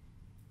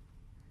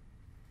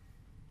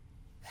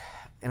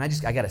 And I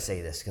got to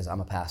say this because I'm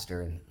a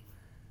pastor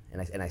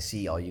and I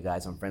see all you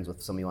guys. I'm friends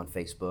with some of you on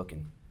Facebook.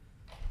 And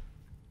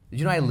did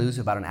you know I lose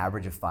about an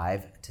average of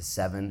 5 to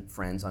 7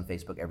 friends on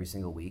Facebook every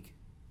single week?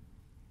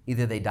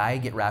 Either they die,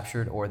 get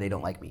raptured, or they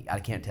don't like me. I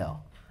can't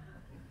tell.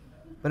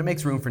 But it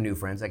makes room for new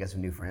friends. I got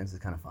some new friends.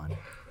 It's kind of fun.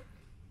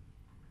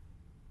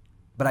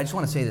 But I just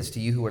want to say this to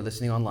you who are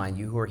listening online,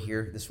 you who are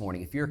here this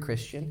morning. If you're a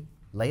Christian,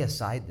 lay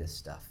aside this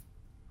stuff.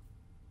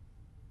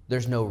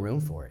 There's no room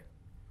for it.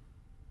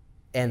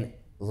 And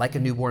like a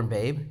newborn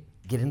babe,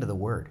 get into the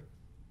Word.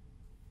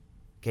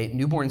 Okay,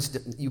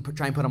 newborns, you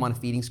try and put them on a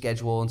feeding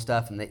schedule and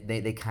stuff, and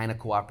they kind of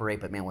cooperate,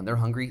 but man, when they're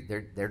hungry,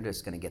 they're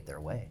just going to get their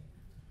way.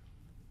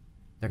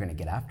 They're going to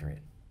get after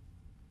it.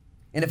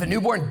 And if a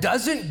newborn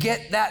doesn't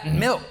get that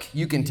milk,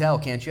 you can tell,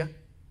 can't you?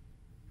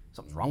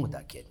 Something's wrong with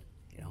that kid,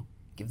 you know?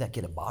 Give that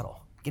kid a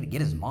bottle.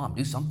 Get his mom,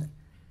 do something.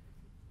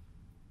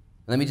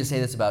 Let me just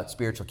say this about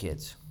spiritual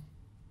kids.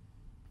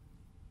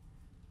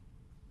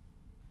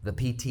 The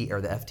PT or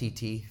the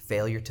FTT,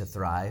 failure to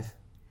thrive,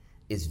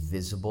 is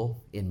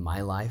visible in my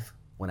life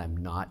when I'm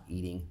not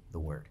eating the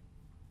Word.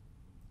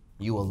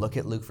 You will look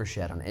at Luke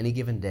Frechette on any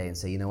given day and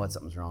say, you know what,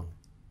 something's wrong.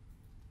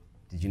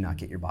 Did you not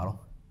get your bottle?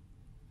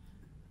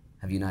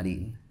 Have you not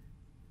eaten?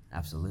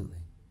 Absolutely.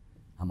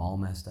 I'm all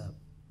messed up.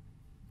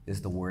 This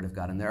is the Word of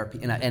God. And there are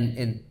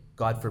and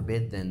God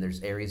forbid then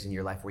there's areas in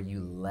your life where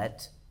you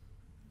let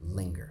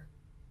linger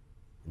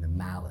in the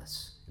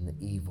malice and the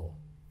evil.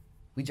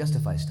 We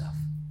justify stuff.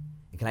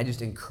 And can I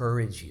just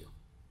encourage you?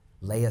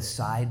 Lay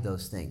aside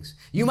those things.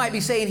 You might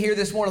be saying here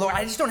this morning, Lord,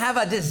 I just don't have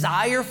a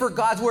desire for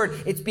God's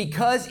Word. It's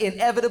because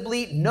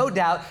inevitably, no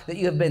doubt, that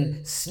you have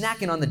been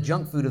snacking on the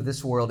junk food of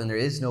this world and there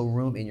is no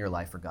room in your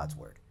life for God's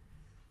Word.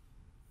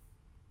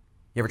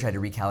 You ever tried to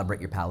recalibrate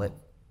your palate?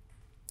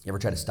 You ever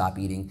try to stop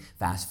eating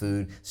fast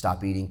food,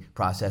 stop eating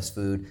processed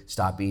food,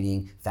 stop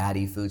eating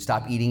fatty food,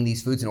 stop eating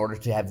these foods in order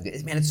to have,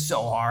 man, it's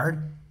so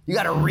hard. You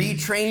got to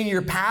retrain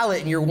your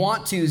palate and your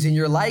want-tos and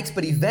your likes,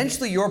 but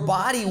eventually your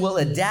body will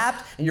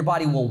adapt and your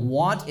body will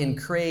want and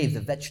crave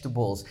the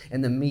vegetables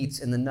and the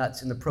meats and the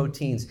nuts and the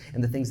proteins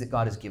and the things that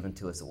God has given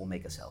to us that will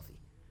make us healthy.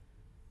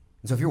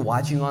 And so if you're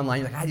watching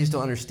online, you're like, I just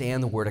don't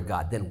understand the Word of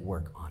God, then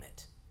work on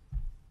it.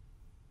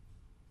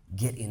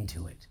 Get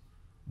into it.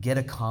 Get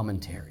a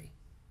commentary.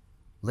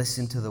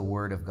 Listen to the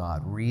Word of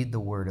God. Read the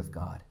Word of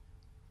God.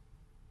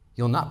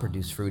 You'll not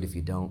produce fruit if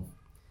you don't.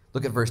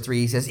 Look at verse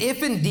 3. He says,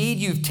 if indeed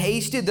you've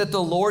tasted that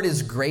the Lord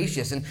is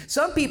gracious. And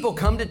some people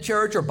come to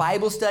church or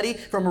Bible study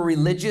from a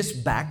religious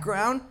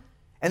background,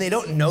 and they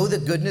don't know the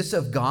goodness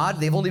of God.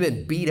 They've only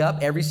been beat up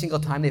every single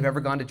time they've ever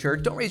gone to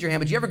church. Don't raise your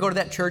hand, but you ever go to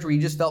that church where you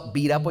just felt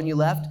beat up when you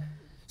left?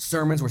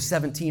 Sermons were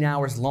 17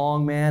 hours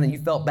long, man, and you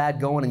felt bad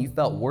going and you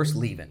felt worse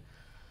leaving.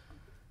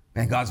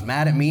 Man, God's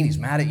mad at me and he's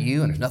mad at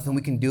you and there's nothing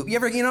we can do. You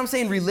know what I'm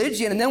saying?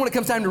 Religion, and then when it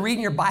comes time to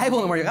reading your Bible,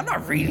 and you're like, I'm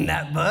not reading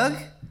that book.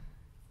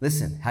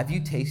 Listen, have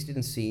you tasted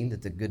and seen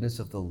that the goodness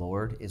of the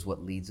Lord is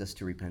what leads us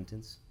to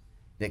repentance?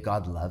 That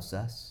God loves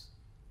us?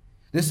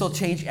 This will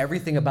change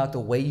everything about the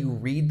way you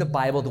read the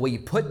Bible, the way you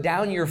put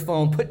down your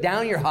phone, put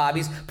down your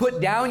hobbies, put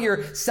down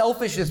your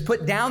selfishness,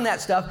 put down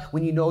that stuff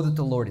when you know that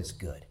the Lord is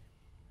good.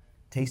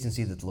 Taste and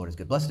see that the Lord is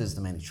good. Blessed is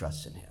the man who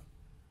trusts in him.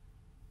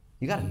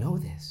 You got to know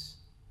this.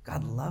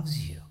 God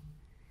loves you.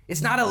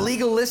 It's not a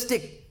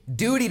legalistic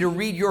duty to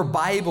read your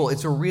Bible.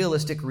 It's a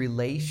realistic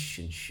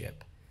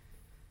relationship.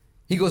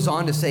 He goes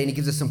on to say, and he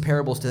gives us some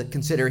parables to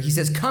consider. He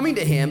says, coming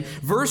to him,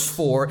 verse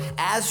 4,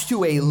 as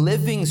to a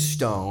living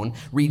stone,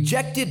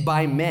 rejected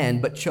by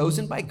men, but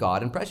chosen by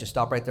God and precious.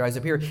 Stop right there, eyes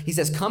up here. He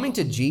says, coming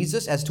to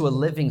Jesus as to a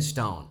living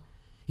stone.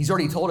 He's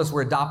already told us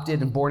we're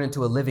adopted and born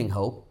into a living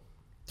hope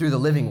through the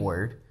living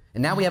word.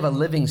 And now we have a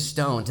living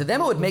stone. To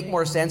them, it would make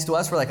more sense. To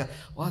us, we're like,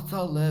 what's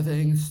a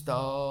living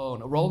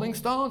stone? Rolling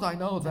Stones? I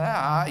know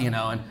that,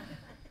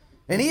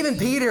 And And even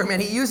Peter, man,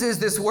 he uses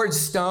this word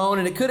stone,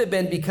 and it could have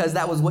been because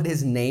that was what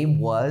his name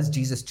was.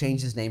 Jesus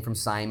changed his name from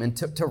Simon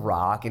to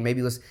Rock, and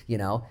maybe it was,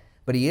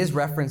 but he is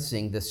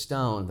referencing the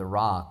stone, the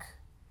rock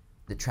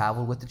that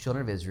traveled with the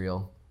children of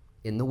Israel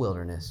in the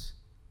wilderness,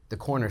 the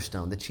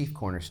cornerstone, the chief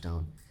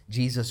cornerstone,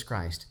 Jesus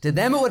Christ. To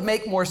them, it would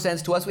make more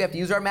sense. To us, we have to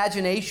use our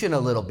imagination a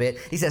little bit.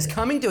 He says,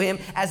 coming to him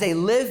as a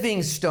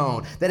living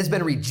stone that has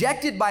been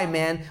rejected by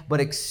man, but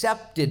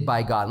accepted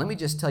by God. Let me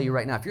just tell you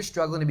right now, if you're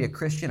struggling to be a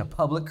Christian, a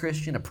public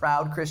Christian, a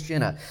proud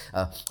Christian, a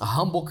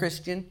humble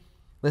Christian,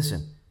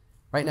 listen,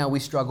 right now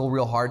we struggle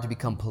real hard to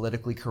become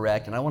politically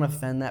correct, and I don't want to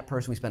offend that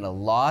person. We spend a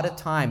lot of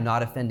time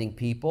not offending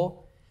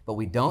people, but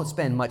we don't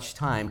spend much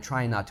time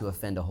trying not to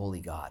offend a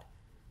holy God.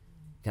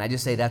 Can I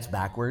just say that's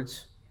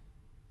backwards?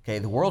 Okay,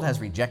 the world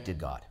has rejected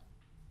God.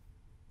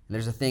 And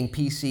there's a thing,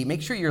 PC,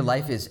 make sure your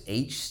life is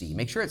HC.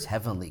 Make sure it's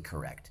heavenly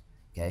correct,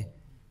 okay?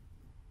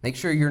 Make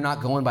sure you're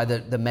not going by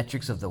the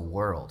metrics of the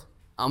world.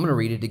 I'm going to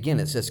read it again.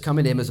 It says,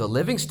 coming to him as a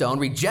living stone,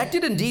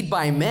 rejected indeed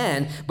by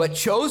men, but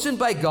chosen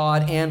by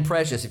God and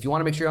precious. If you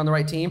want to make sure you're on the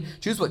right team,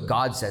 choose what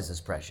God says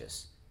is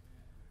precious.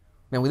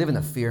 Man, we live in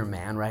the fear of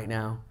man right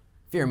now.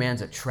 Fear of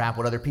man's a trap,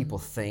 what other people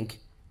think.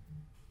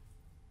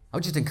 I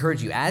would just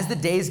encourage you, as the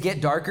days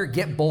get darker,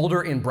 get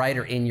bolder and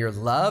brighter in your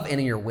love and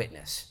in your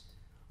witness.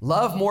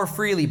 Love more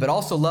freely, but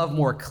also love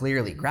more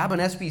clearly. Grab an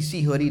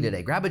SBC hoodie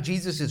today. Grab a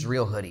Jesus is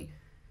Real hoodie.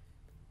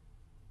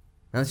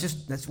 Now,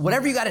 that's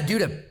whatever you got to do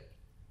to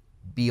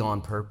be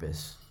on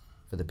purpose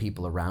for the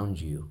people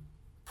around you,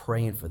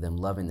 praying for them,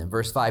 loving them.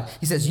 Verse 5,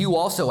 he says, you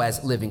also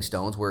as living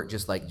stones, were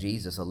just like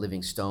Jesus, a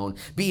living stone,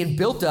 being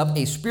built up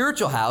a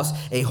spiritual house,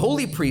 a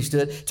holy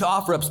priesthood, to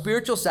offer up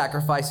spiritual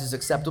sacrifices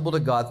acceptable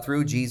to God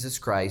through Jesus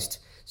Christ.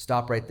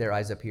 Stop right there,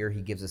 eyes up here.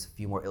 He gives us a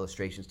few more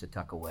illustrations to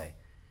tuck away.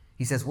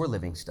 He says, we're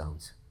living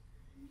stones.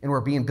 And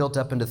we're being built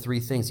up into three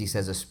things. He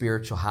says, a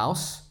spiritual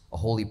house, a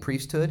holy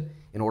priesthood,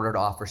 in order to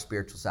offer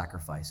spiritual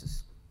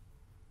sacrifices.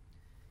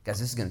 Guys,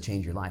 this is going to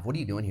change your life. What are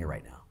you doing here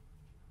right now?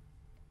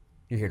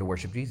 You're here to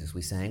worship Jesus.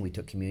 We sang, we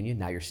took communion,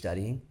 now you're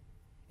studying,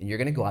 and you're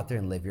going to go out there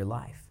and live your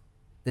life.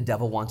 The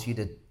devil wants you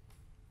to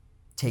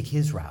take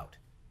his route.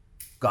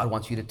 God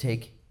wants you to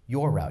take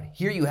your route.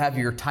 Here you have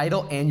your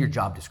title and your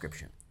job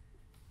description.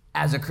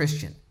 As a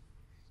Christian,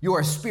 you are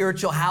a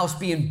spiritual house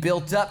being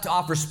built up to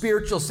offer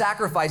spiritual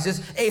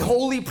sacrifices, a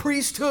holy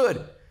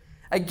priesthood.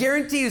 I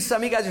guarantee you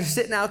some of you guys are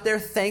sitting out there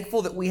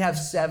thankful that we have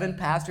 7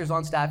 pastors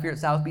on staff here at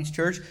South Beach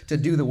Church to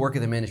do the work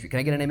of the ministry. Can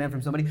I get an amen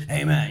from somebody?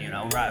 Amen,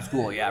 right,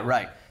 cool, yeah,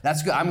 right.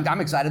 That's good.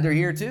 I'm excited they're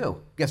here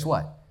too. Guess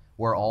what?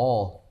 We're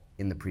all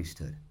in the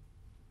priesthood.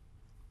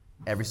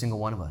 Every single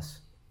one of us.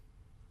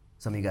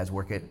 Some of you guys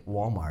work at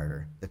Walmart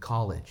or the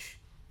college,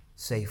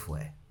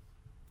 Safeway,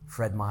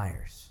 Fred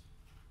Meyer's.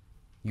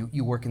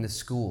 You work in the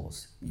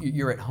schools.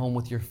 You're at home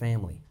with your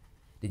family.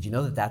 Did you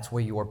know that that's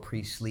where your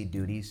priestly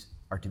duties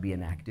are to be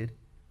enacted?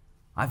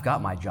 I've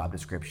got my job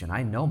description.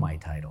 I know my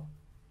title.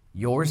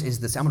 Yours is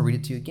this. I'm going to read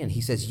it to you again.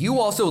 He says, you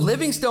also,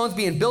 living stones,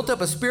 being built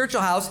up a spiritual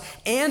house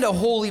and a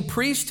holy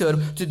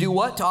priesthood, to do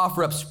what? To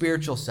offer up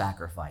spiritual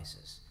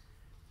sacrifices.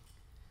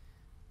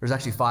 There's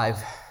actually 5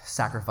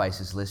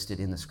 sacrifices listed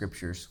in the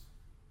scriptures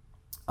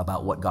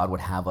about what God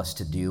would have us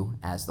to do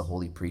as the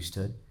holy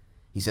priesthood.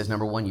 He says,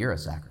 number 1, you're a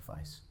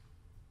sacrifice.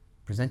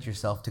 Present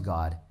yourself to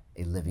God,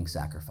 a living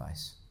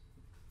sacrifice.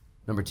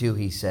 Number 2,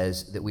 he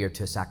says that we are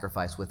to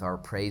sacrifice with our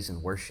praise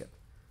and worship.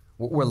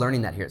 We're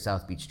learning that here at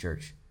South Beach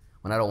Church.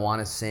 When I don't want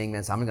to sing,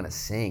 man, so I'm going to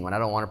sing. When I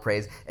don't want to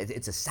praise,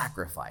 it's a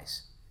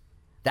sacrifice.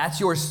 That's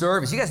your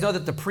service. You guys know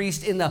that the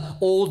priest in the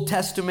Old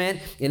Testament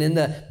and in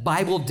the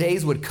Bible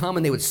days would come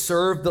and they would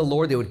serve the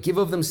Lord. They would give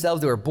of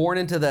themselves. They were born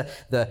into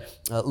the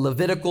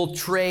Levitical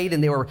trade,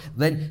 and they were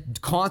then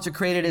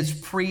consecrated as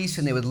priests,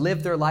 and they would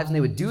live their lives and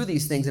they would do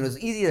these things. And it was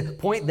easy to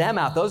point them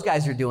out. Those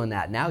guys are doing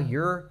that. Now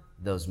you're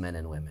those men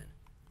and women.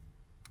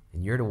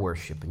 And you're to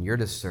worship and you're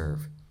to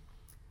serve.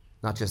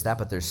 Not just that,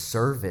 but there's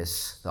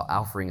service, the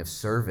offering of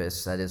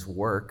service, that is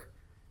work.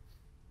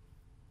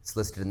 It's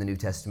listed in the New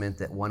Testament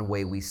that one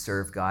way we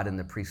serve God in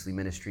the priestly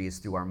ministry is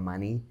through our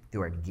money,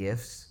 through our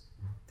gifts,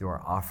 through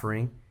our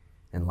offering,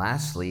 and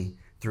lastly,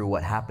 through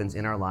what happens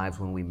in our lives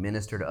when we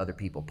minister to other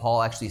people.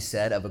 Paul actually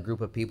said of a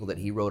group of people that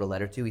he wrote a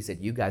letter to, he said,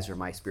 you guys are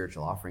my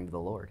spiritual offering to the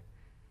Lord.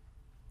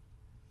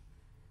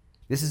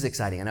 This is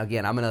exciting. And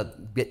again, I'm going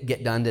to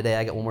get done today.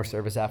 I got one more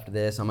service after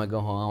this. I'm going to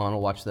go home. I'm going to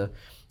watch the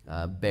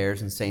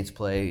Bears and Saints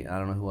play. I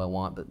don't know who I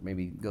want, but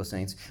maybe go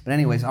Saints. But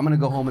anyways, I'm going to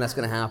go home and that's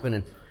going to happen.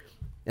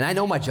 And I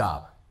know my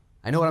job.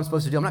 I know what I'm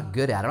supposed to do. I'm not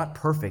good at it. I'm not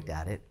perfect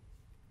at it.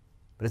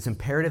 But it's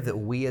imperative that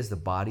we as the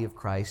body of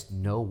Christ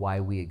know why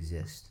we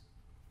exist,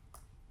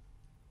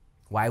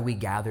 why we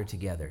gather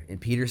together.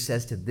 And Peter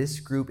says to this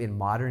group in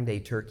modern day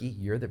Turkey,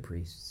 you're the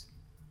priests.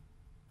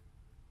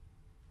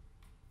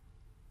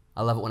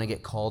 I love it when I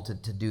get called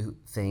to do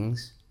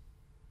things,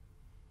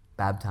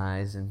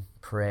 baptize and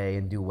pray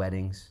and do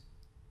weddings.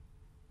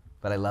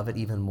 But I love it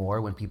even more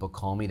when people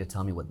call me to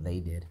tell me what they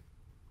did.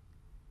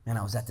 Man,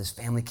 I was at this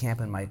family camp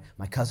and my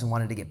cousin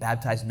wanted to get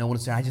baptized. No one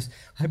was there.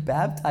 I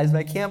baptized, but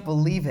I can't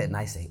believe it. And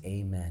I say,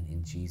 amen,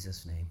 in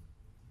Jesus' name.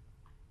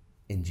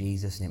 in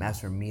Jesus' name. As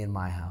for me and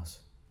my house,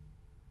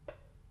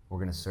 we're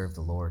going to serve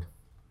the Lord.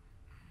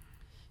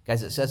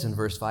 Guys, it says in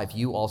verse 5,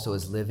 you also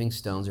as living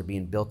stones are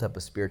being built up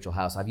a spiritual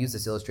house. I've used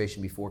this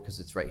illustration before because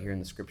it's right here in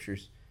the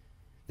scriptures,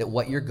 that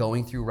what you're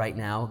going through right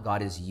now,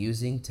 God is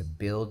using to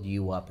build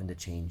you up and to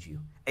change you.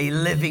 A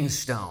living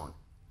stone.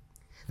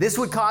 This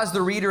would cause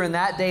the reader in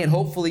that day, and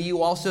hopefully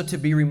you also, to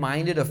be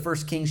reminded of 1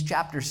 Kings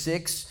chapter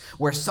 6,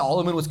 where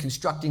Solomon was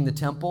constructing the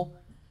temple.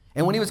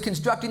 And when he was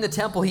constructing the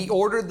temple, he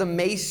ordered the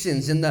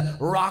masons and the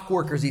rock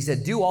workers, he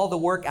said, do all the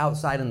work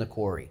outside in the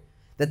quarry,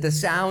 that the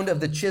sound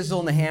of the chisel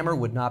and the hammer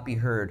would not be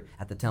heard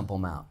at the Temple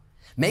Mount.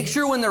 Make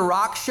sure when the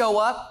rocks show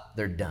up,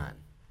 they're done.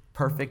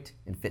 Perfect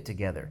and fit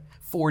together.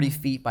 40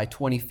 feet by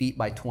 20 feet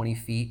by 20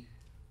 feet,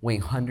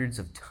 weighing hundreds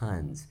of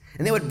tons.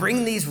 And they would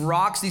bring these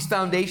rocks, these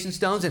foundation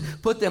stones, and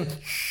put them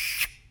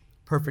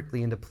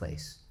perfectly into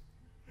place.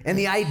 And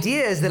the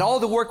idea is that all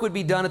the work would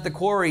be done at the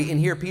quarry. And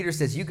here Peter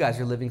says, you guys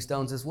are living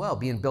stones as well,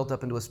 being built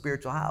up into a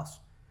spiritual house.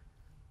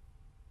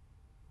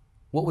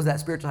 What was that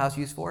spiritual house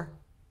used for?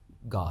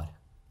 God.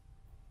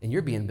 And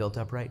you're being built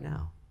up right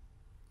now.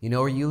 You know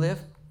where you live?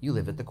 You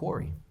live at the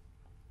quarry.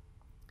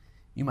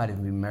 You might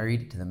even be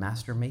married to the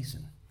master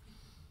mason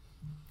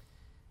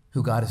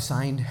who God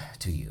assigned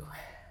to you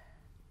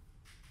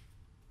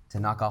to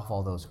knock off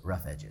all those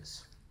rough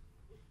edges.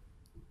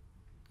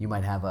 You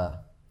might have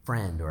a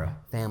friend or a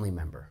family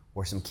member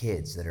or some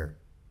kids that are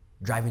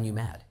driving you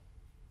mad.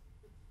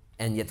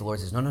 And yet the Lord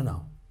says,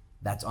 no.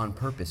 That's on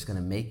purpose, going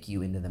to make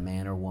you into the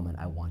man or woman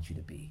I want you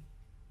to be.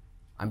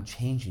 I'm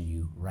changing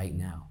you right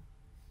now.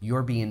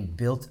 You're being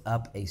built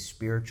up a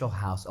spiritual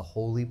house, a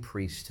holy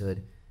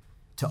priesthood,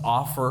 to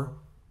offer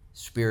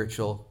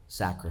spiritual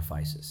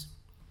sacrifices.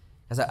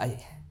 As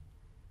I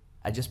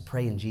just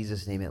pray in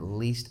Jesus' name, at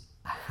least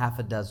half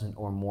a dozen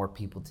or more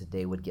people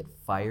today would get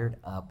fired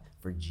up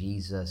for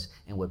Jesus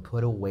and would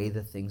put away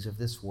the things of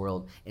this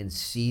world and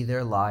see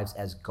their lives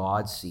as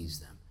God sees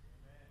them.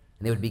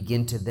 And they would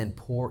begin to then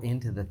pour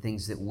into the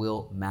things that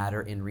will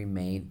matter and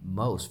remain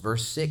most.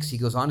 Verse 6, he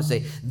goes on to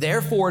say,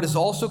 therefore it is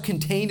also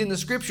contained in the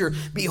scripture,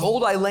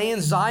 behold, I lay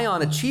in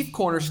Zion a chief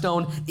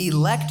cornerstone,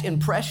 elect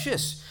and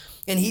precious.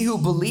 And he who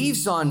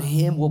believes on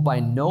him will by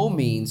no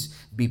means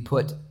be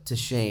put to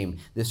shame.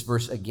 This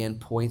verse again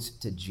points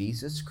to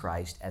Jesus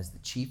Christ as the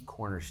chief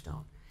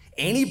cornerstone.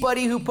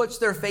 Anybody who puts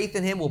their faith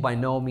in him will by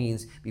no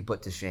means be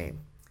put to shame.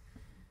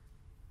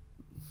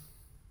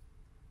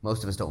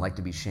 Most of us don't like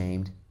to be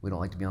shamed. We don't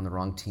like to be on the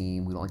wrong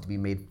team. We don't like to be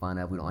made fun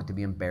of. We don't like to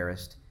be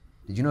embarrassed.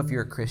 Did you know if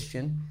you're a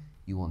Christian,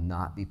 you will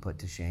not be put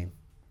to shame?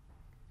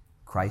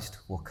 Christ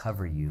will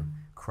cover you.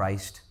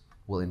 Christ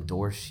will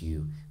endorse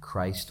you.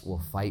 Christ will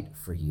fight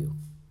for you.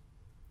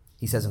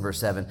 He says in verse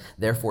 7,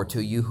 therefore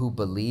to you who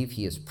believe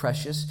he is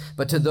precious,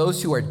 but to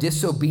those who are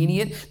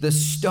disobedient, the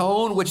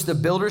stone which the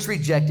builders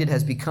rejected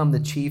has become the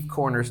chief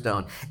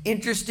cornerstone.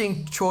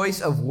 Interesting choice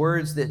of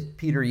words that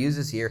Peter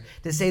uses here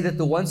to say that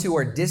the ones who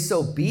are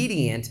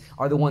disobedient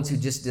are the ones who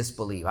just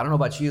disbelieve. I don't know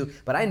about you,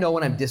 but I know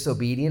when I'm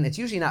disobedient, it's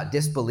usually not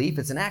disbelief,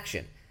 it's an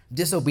action.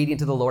 Disobedient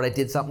to the Lord, I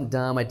did something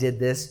dumb, I did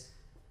this.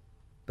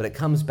 But it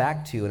comes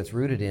back to, and it's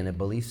rooted in a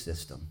belief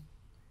system.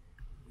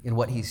 And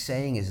what he's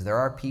saying is there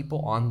are people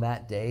on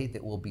that day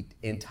that will be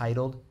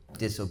entitled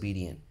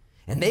disobedient.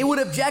 And they would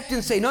object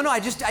and say, no,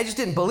 I just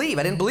didn't believe.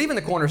 I didn't believe in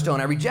the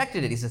cornerstone. I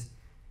rejected it. He says,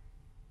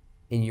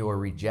 in your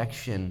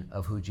rejection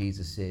of who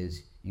Jesus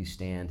is, you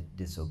stand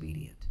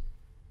disobedient.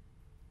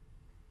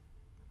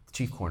 The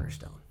chief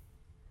cornerstone.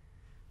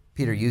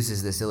 Peter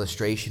uses this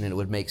illustration, and it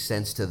would make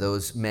sense to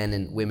those men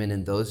and women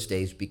in those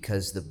days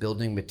because the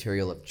building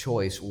material of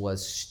choice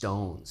was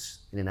stones.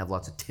 They didn't have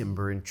lots of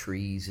timber and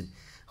trees, and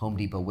Home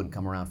Depot wouldn't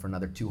come around for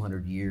another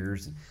 200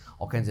 years, and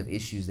all kinds of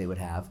issues they would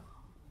have.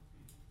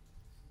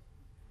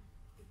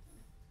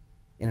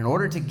 And in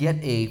order to get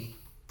a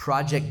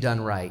project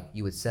done right,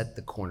 you would set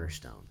the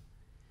cornerstone.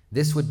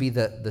 This would be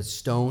the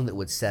stone that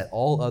would set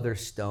all other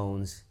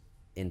stones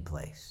in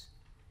place.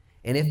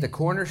 And if the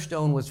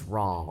cornerstone was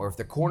wrong, or if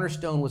the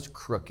cornerstone was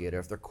crooked, or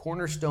if the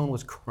cornerstone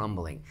was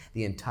crumbling,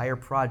 the entire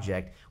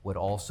project would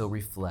also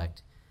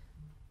reflect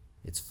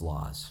its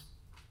flaws.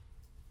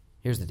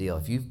 Here's the deal.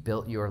 If you've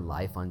built your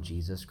life on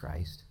Jesus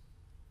Christ,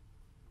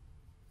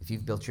 if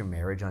you've built your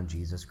marriage on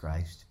Jesus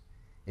Christ,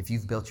 if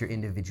you've built your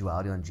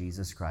individuality on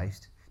Jesus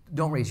Christ,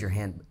 don't raise your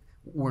hand.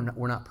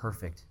 We're not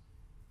perfect.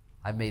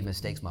 I've made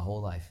mistakes my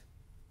whole life.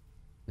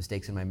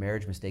 Mistakes in my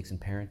marriage, mistakes in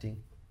parenting,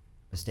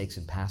 mistakes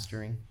in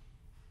pastoring.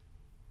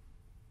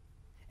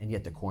 And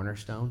yet the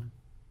cornerstone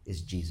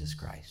is Jesus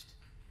Christ.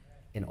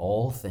 And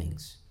all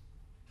things,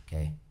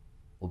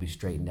 will be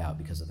straightened out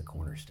because of the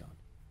cornerstone.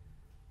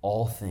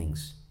 All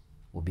things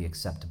will be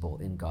acceptable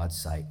in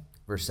God's sight.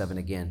 Verse 7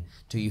 again,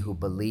 to you who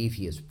believe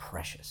he is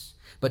precious.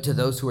 But to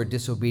those who are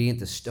disobedient,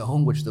 the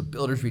stone which the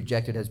builders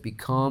rejected has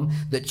become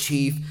the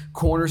chief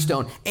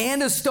cornerstone,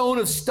 and a stone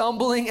of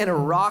stumbling and a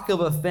rock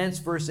of offense.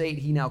 Verse 8,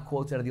 he now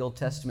quotes out of the Old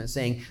Testament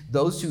saying,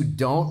 those who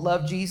don't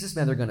love Jesus,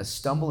 man, they're going to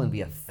stumble and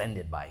be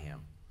offended by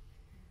him.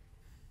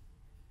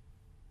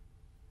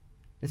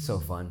 It's so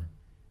fun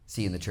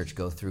seeing the church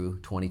go through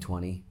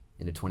 2020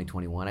 into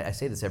 2021. I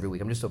say this every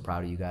week. I'm just so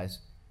proud of you guys.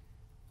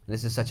 And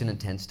this is such an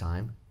intense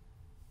time.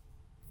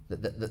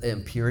 The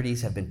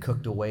impurities have been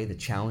cooked away. The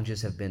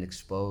challenges have been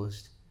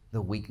exposed.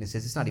 The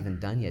weaknesses. It's not even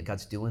done yet.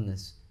 God's doing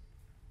this.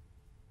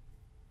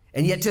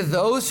 And yet to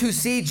those who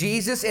see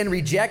Jesus and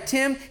reject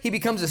him, he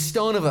becomes a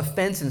stone of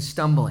offense and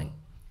stumbling.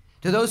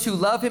 To those who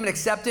love him and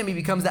accept him, he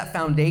becomes that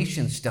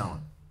foundation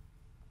stone.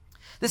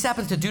 This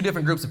happens to two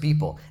different groups of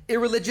people,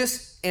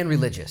 irreligious and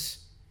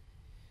religious.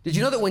 Did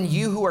you know that when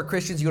you who are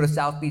Christians, you go to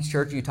South Beach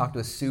Church and you talk to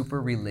a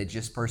super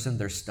religious person,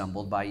 they're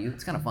stumbled by you?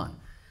 It's kind of fun.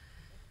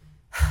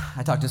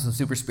 I talk to some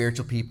super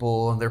spiritual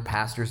people, and they're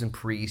pastors and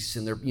priests,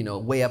 and they're,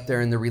 way up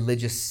there in the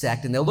religious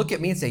sect, and they'll look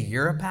at me and say,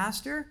 "You're a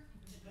pastor?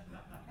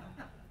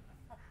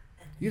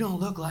 You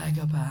don't look like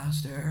a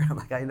pastor." I'm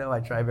like, I know,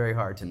 I try very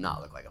hard to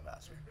not look like a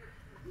pastor.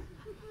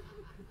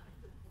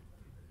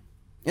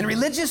 And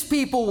religious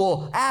people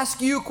will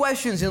ask you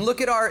questions and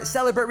look at our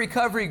Celebrate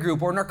Recovery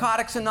group or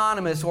Narcotics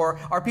Anonymous or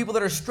our people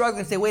that are struggling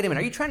and say, "Wait a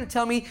minute, are you trying to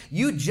tell me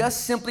you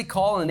just simply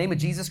call on the name of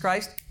Jesus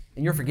Christ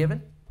and you're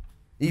forgiven?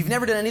 You've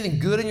never done anything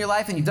good in your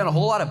life and you've done a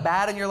whole lot of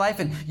bad in your life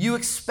and you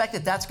expect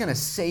that that's going to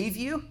save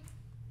you?"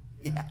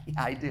 Yeah,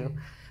 I do.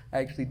 I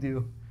actually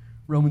do.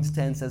 Romans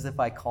 10 says, "If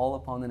I call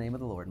upon the name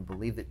of the Lord and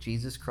believe that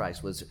Jesus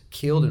Christ was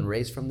killed and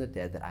raised from the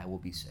dead, that I will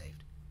be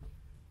saved."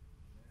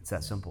 It's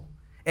that simple.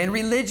 And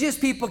religious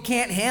people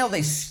can't handle,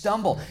 they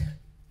stumble.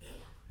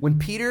 When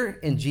Peter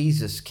and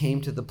Jesus came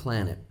to the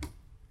planet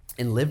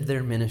and lived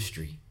their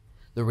ministry,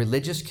 the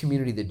religious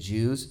community, the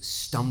Jews,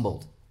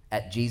 stumbled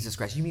at Jesus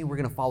Christ. "You mean we're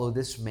going to follow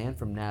this man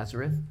from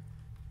Nazareth?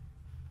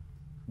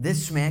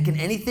 This man, can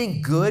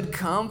anything good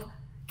come?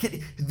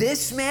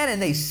 This man?"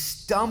 And they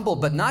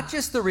stumbled, but not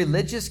just the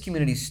religious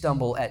community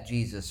stumble at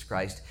Jesus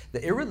Christ,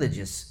 the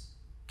irreligious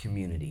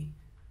community.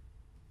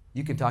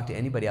 You can talk to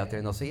anybody out there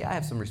and they'll say, "Yeah, I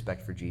have some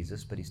respect for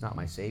Jesus, but he's not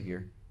my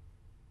Savior."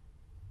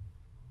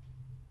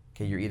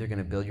 Okay, you're either going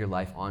to build your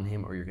life on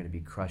him or you're going to be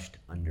crushed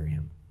under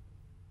him.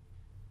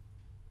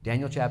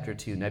 Daniel chapter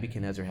 2,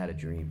 Nebuchadnezzar had a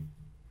dream.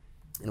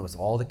 And it was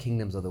all the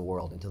kingdoms of the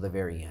world until the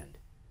very end.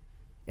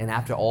 And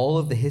after all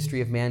of the history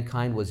of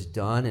mankind was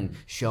done and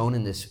shown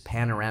in this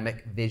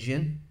panoramic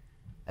vision,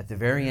 at the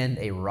very end,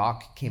 a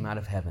rock came out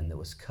of heaven that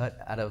was cut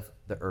out of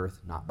the earth,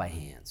 not by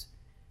hands,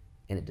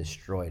 and it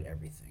destroyed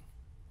everything.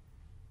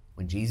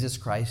 When Jesus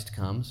Christ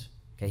comes,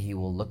 okay, he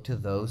will look to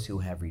those who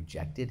have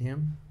rejected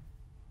him,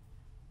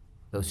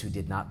 those who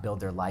did not build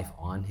their life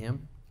on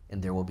him,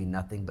 and there will be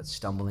nothing but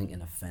stumbling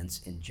and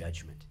offense and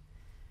judgment.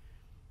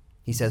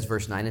 He says,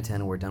 verse 9 and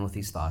 10, and we're done with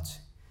these thoughts.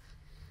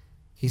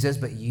 He says,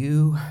 "But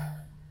you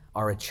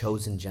are a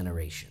chosen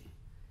generation,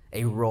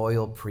 a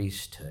royal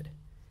priesthood,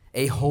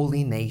 a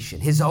holy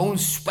nation, his own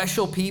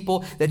special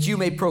people, that you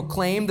may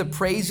proclaim the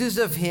praises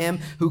of him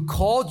who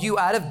called you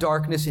out of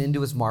darkness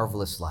into his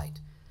marvelous light,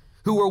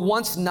 who were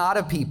once not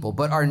a people,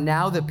 but are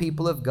now the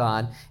people of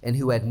God, and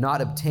who had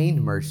not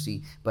obtained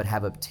mercy, but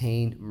have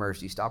obtained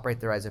mercy." Stop right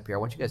there, eyes up here. I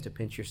want you guys to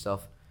pinch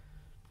yourself.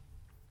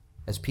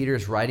 As Peter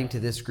is writing to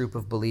this group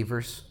of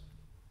believers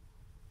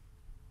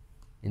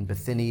in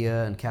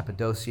Bithynia and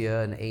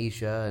Cappadocia and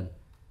Asia,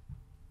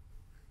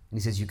 and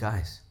he says, "You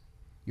guys,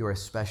 you're a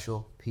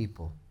special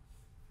people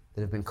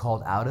that have been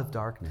called out of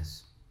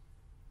darkness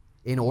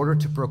in order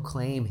to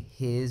proclaim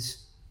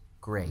his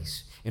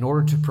grace, in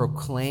order to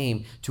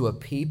proclaim to a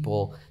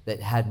people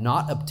that had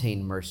not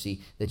obtained mercy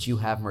that you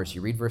have mercy."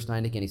 Read verse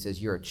 9 again. He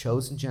says, "You're a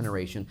chosen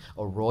generation,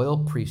 a royal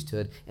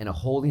priesthood, and a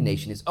holy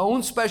nation, his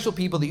own special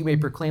people, that you may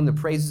proclaim the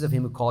praises of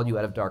him who called you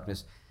out of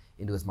darkness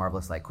into his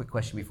marvelous light." Quick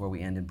question before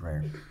we end in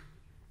prayer.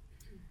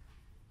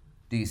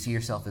 Do you see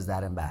yourself as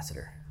that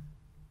ambassador?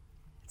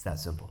 It's that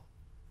simple.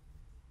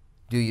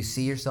 Do you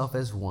see yourself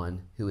as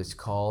one who is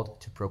called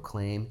to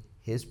proclaim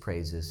his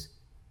praises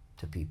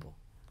to people?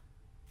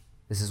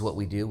 This is what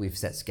we do. We've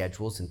set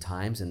schedules and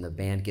times, and the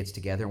band gets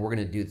together, and we're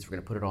going to do this. We're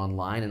going to put it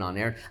online and on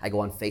air. I go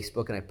on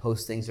Facebook, and I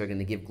post things that are going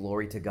to give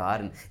glory to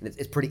God, and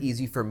it's pretty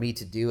easy for me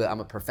to do. I'm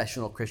a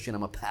professional Christian.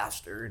 I'm a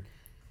pastor.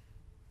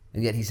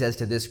 And yet he says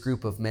to this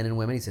group of men and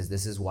women, he says,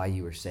 "This is why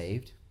you were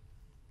saved,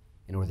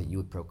 in order that you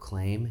would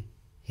proclaim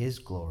his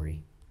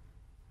glory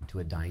to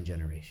a dying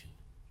generation."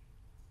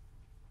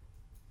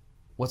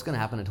 What's going to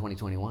happen in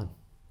 2021?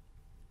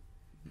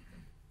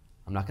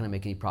 I'm not going to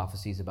make any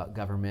prophecies about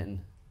government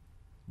and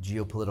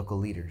geopolitical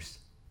leaders,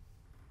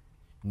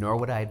 nor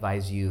would I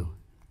advise you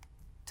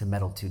to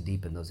meddle too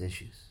deep in those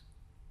issues.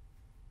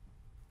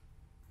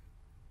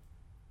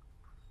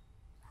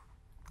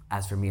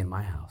 As for me and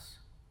my house,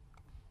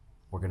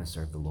 we're going to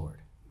serve the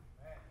Lord.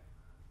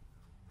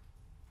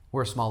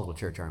 We're a small little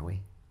church, aren't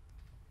we?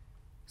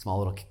 Small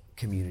little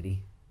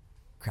community.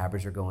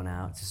 Crabbers are going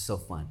out. It's just so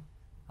fun.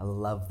 I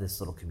love this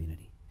little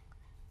community.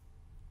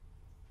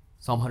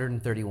 Psalm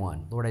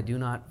 131, "Lord, I do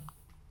not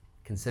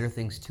consider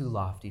things too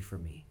lofty for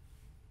me,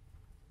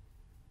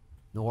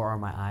 nor are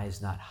my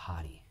eyes not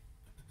haughty,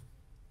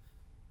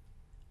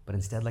 but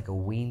instead like a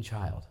weaned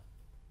child,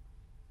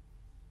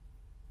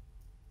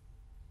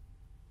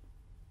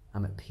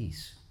 I'm at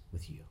peace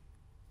with you."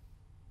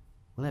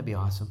 Wouldn't that be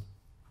awesome?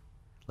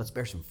 Let's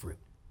bear some fruit.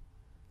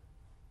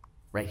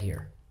 right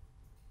here.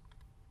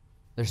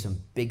 There's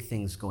some big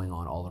things going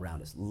on all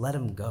around us. Let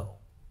them go.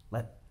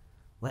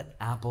 Let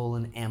Apple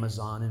and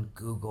Amazon and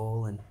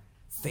Google and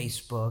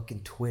Facebook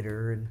and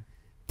Twitter and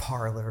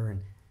Parler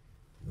and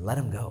let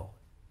them go.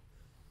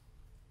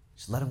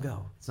 Just let them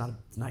go. It's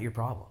not your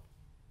problem.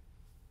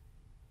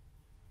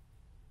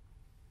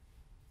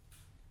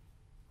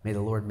 May the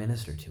Lord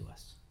minister to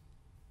us.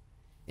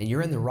 And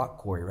you're in the rock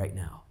quarry right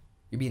now.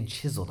 You're being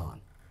chiseled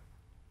on.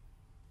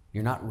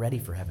 You're not ready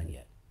for heaven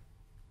yet.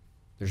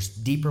 There's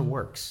deeper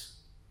works,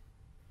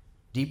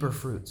 deeper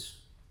fruits,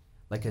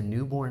 like a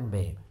newborn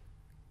babe.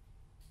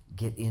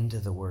 Get into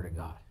the Word of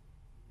God.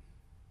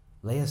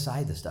 Lay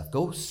aside the stuff.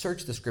 Go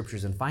search the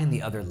scriptures and find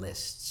the other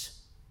lists.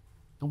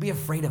 Don't be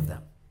afraid of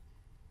them.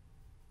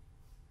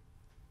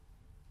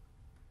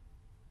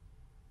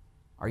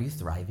 Are you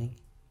thriving?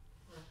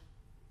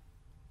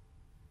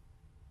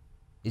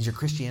 Is your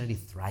Christianity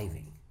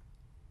thriving?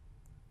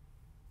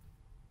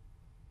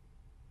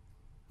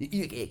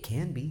 It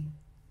can be.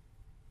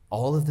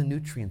 All of the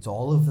nutrients,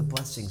 all of the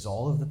blessings,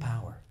 all of the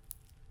power.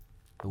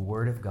 The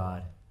Word of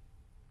God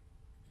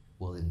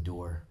will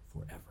endure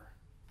forever.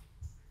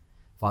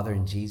 Father,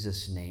 in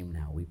Jesus' name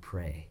now we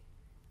pray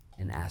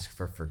and ask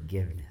for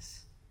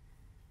forgiveness.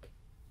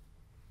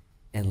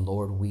 And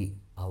Lord, we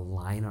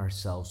align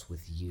ourselves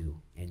with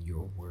you and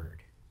your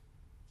word.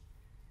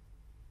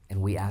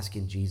 And we ask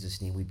in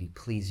Jesus' name we be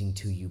pleasing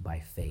to you by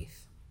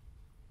faith.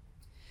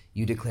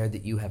 You declared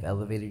that you have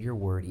elevated your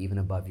word even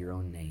above your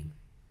own name.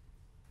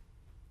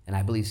 And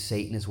I believe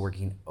Satan is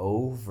working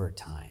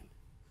overtime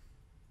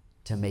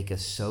to make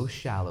us so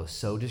shallow,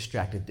 so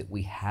distracted that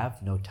we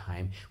have no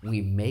time,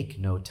 we make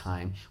no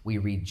time, we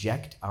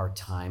reject our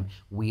time,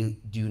 we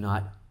do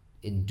not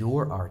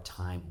endure our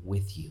time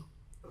with you.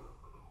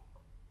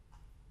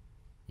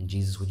 And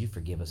Jesus, would you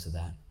forgive us of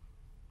that?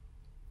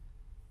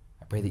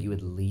 I pray that you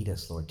would lead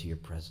us, Lord, to your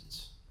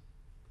presence.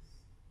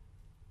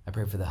 I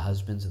pray for the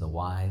husbands and the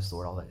wives,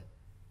 Lord, all the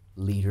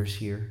leaders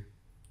here,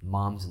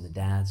 moms and the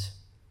dads,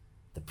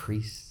 the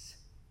priests,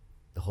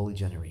 the holy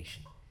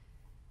generation.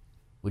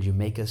 Would you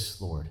make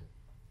us, Lord,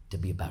 to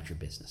be about your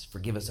business?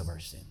 Forgive us of our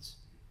sins.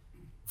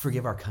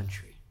 Forgive our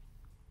country,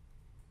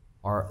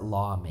 our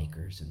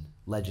lawmakers and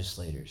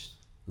legislators,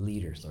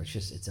 leaders, Lord.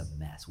 It's a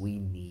mess. We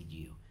need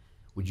you.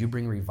 Would you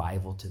bring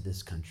revival to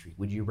this country?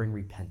 Would you bring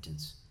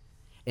repentance?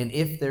 And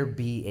if there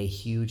be a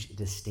huge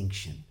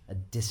distinction, a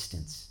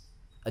distance,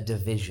 a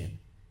division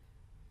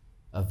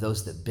of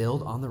those that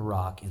build on the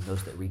rock and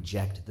those that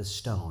reject the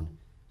stone,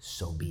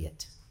 so be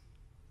it.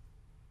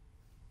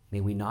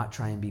 May we not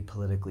try and be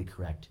politically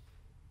correct.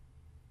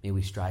 May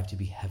we strive to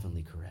be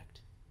heavenly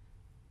correct.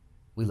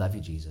 We love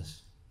you,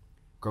 Jesus.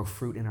 Grow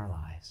fruit in our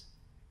lives.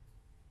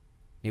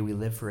 May we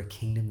live for a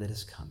kingdom that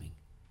is coming.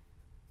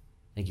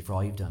 Thank you for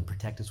all you've done.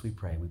 Protect us, we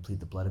pray. We plead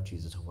the blood of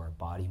Jesus over our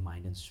body,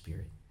 mind, and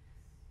spirit.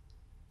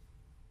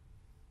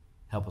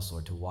 Help us,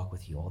 Lord, to walk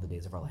with you all the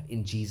days of our life.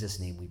 In Jesus'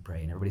 name we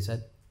pray. And everybody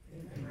said?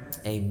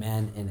 Amen.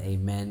 Amen and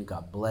amen.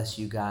 God bless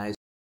you guys.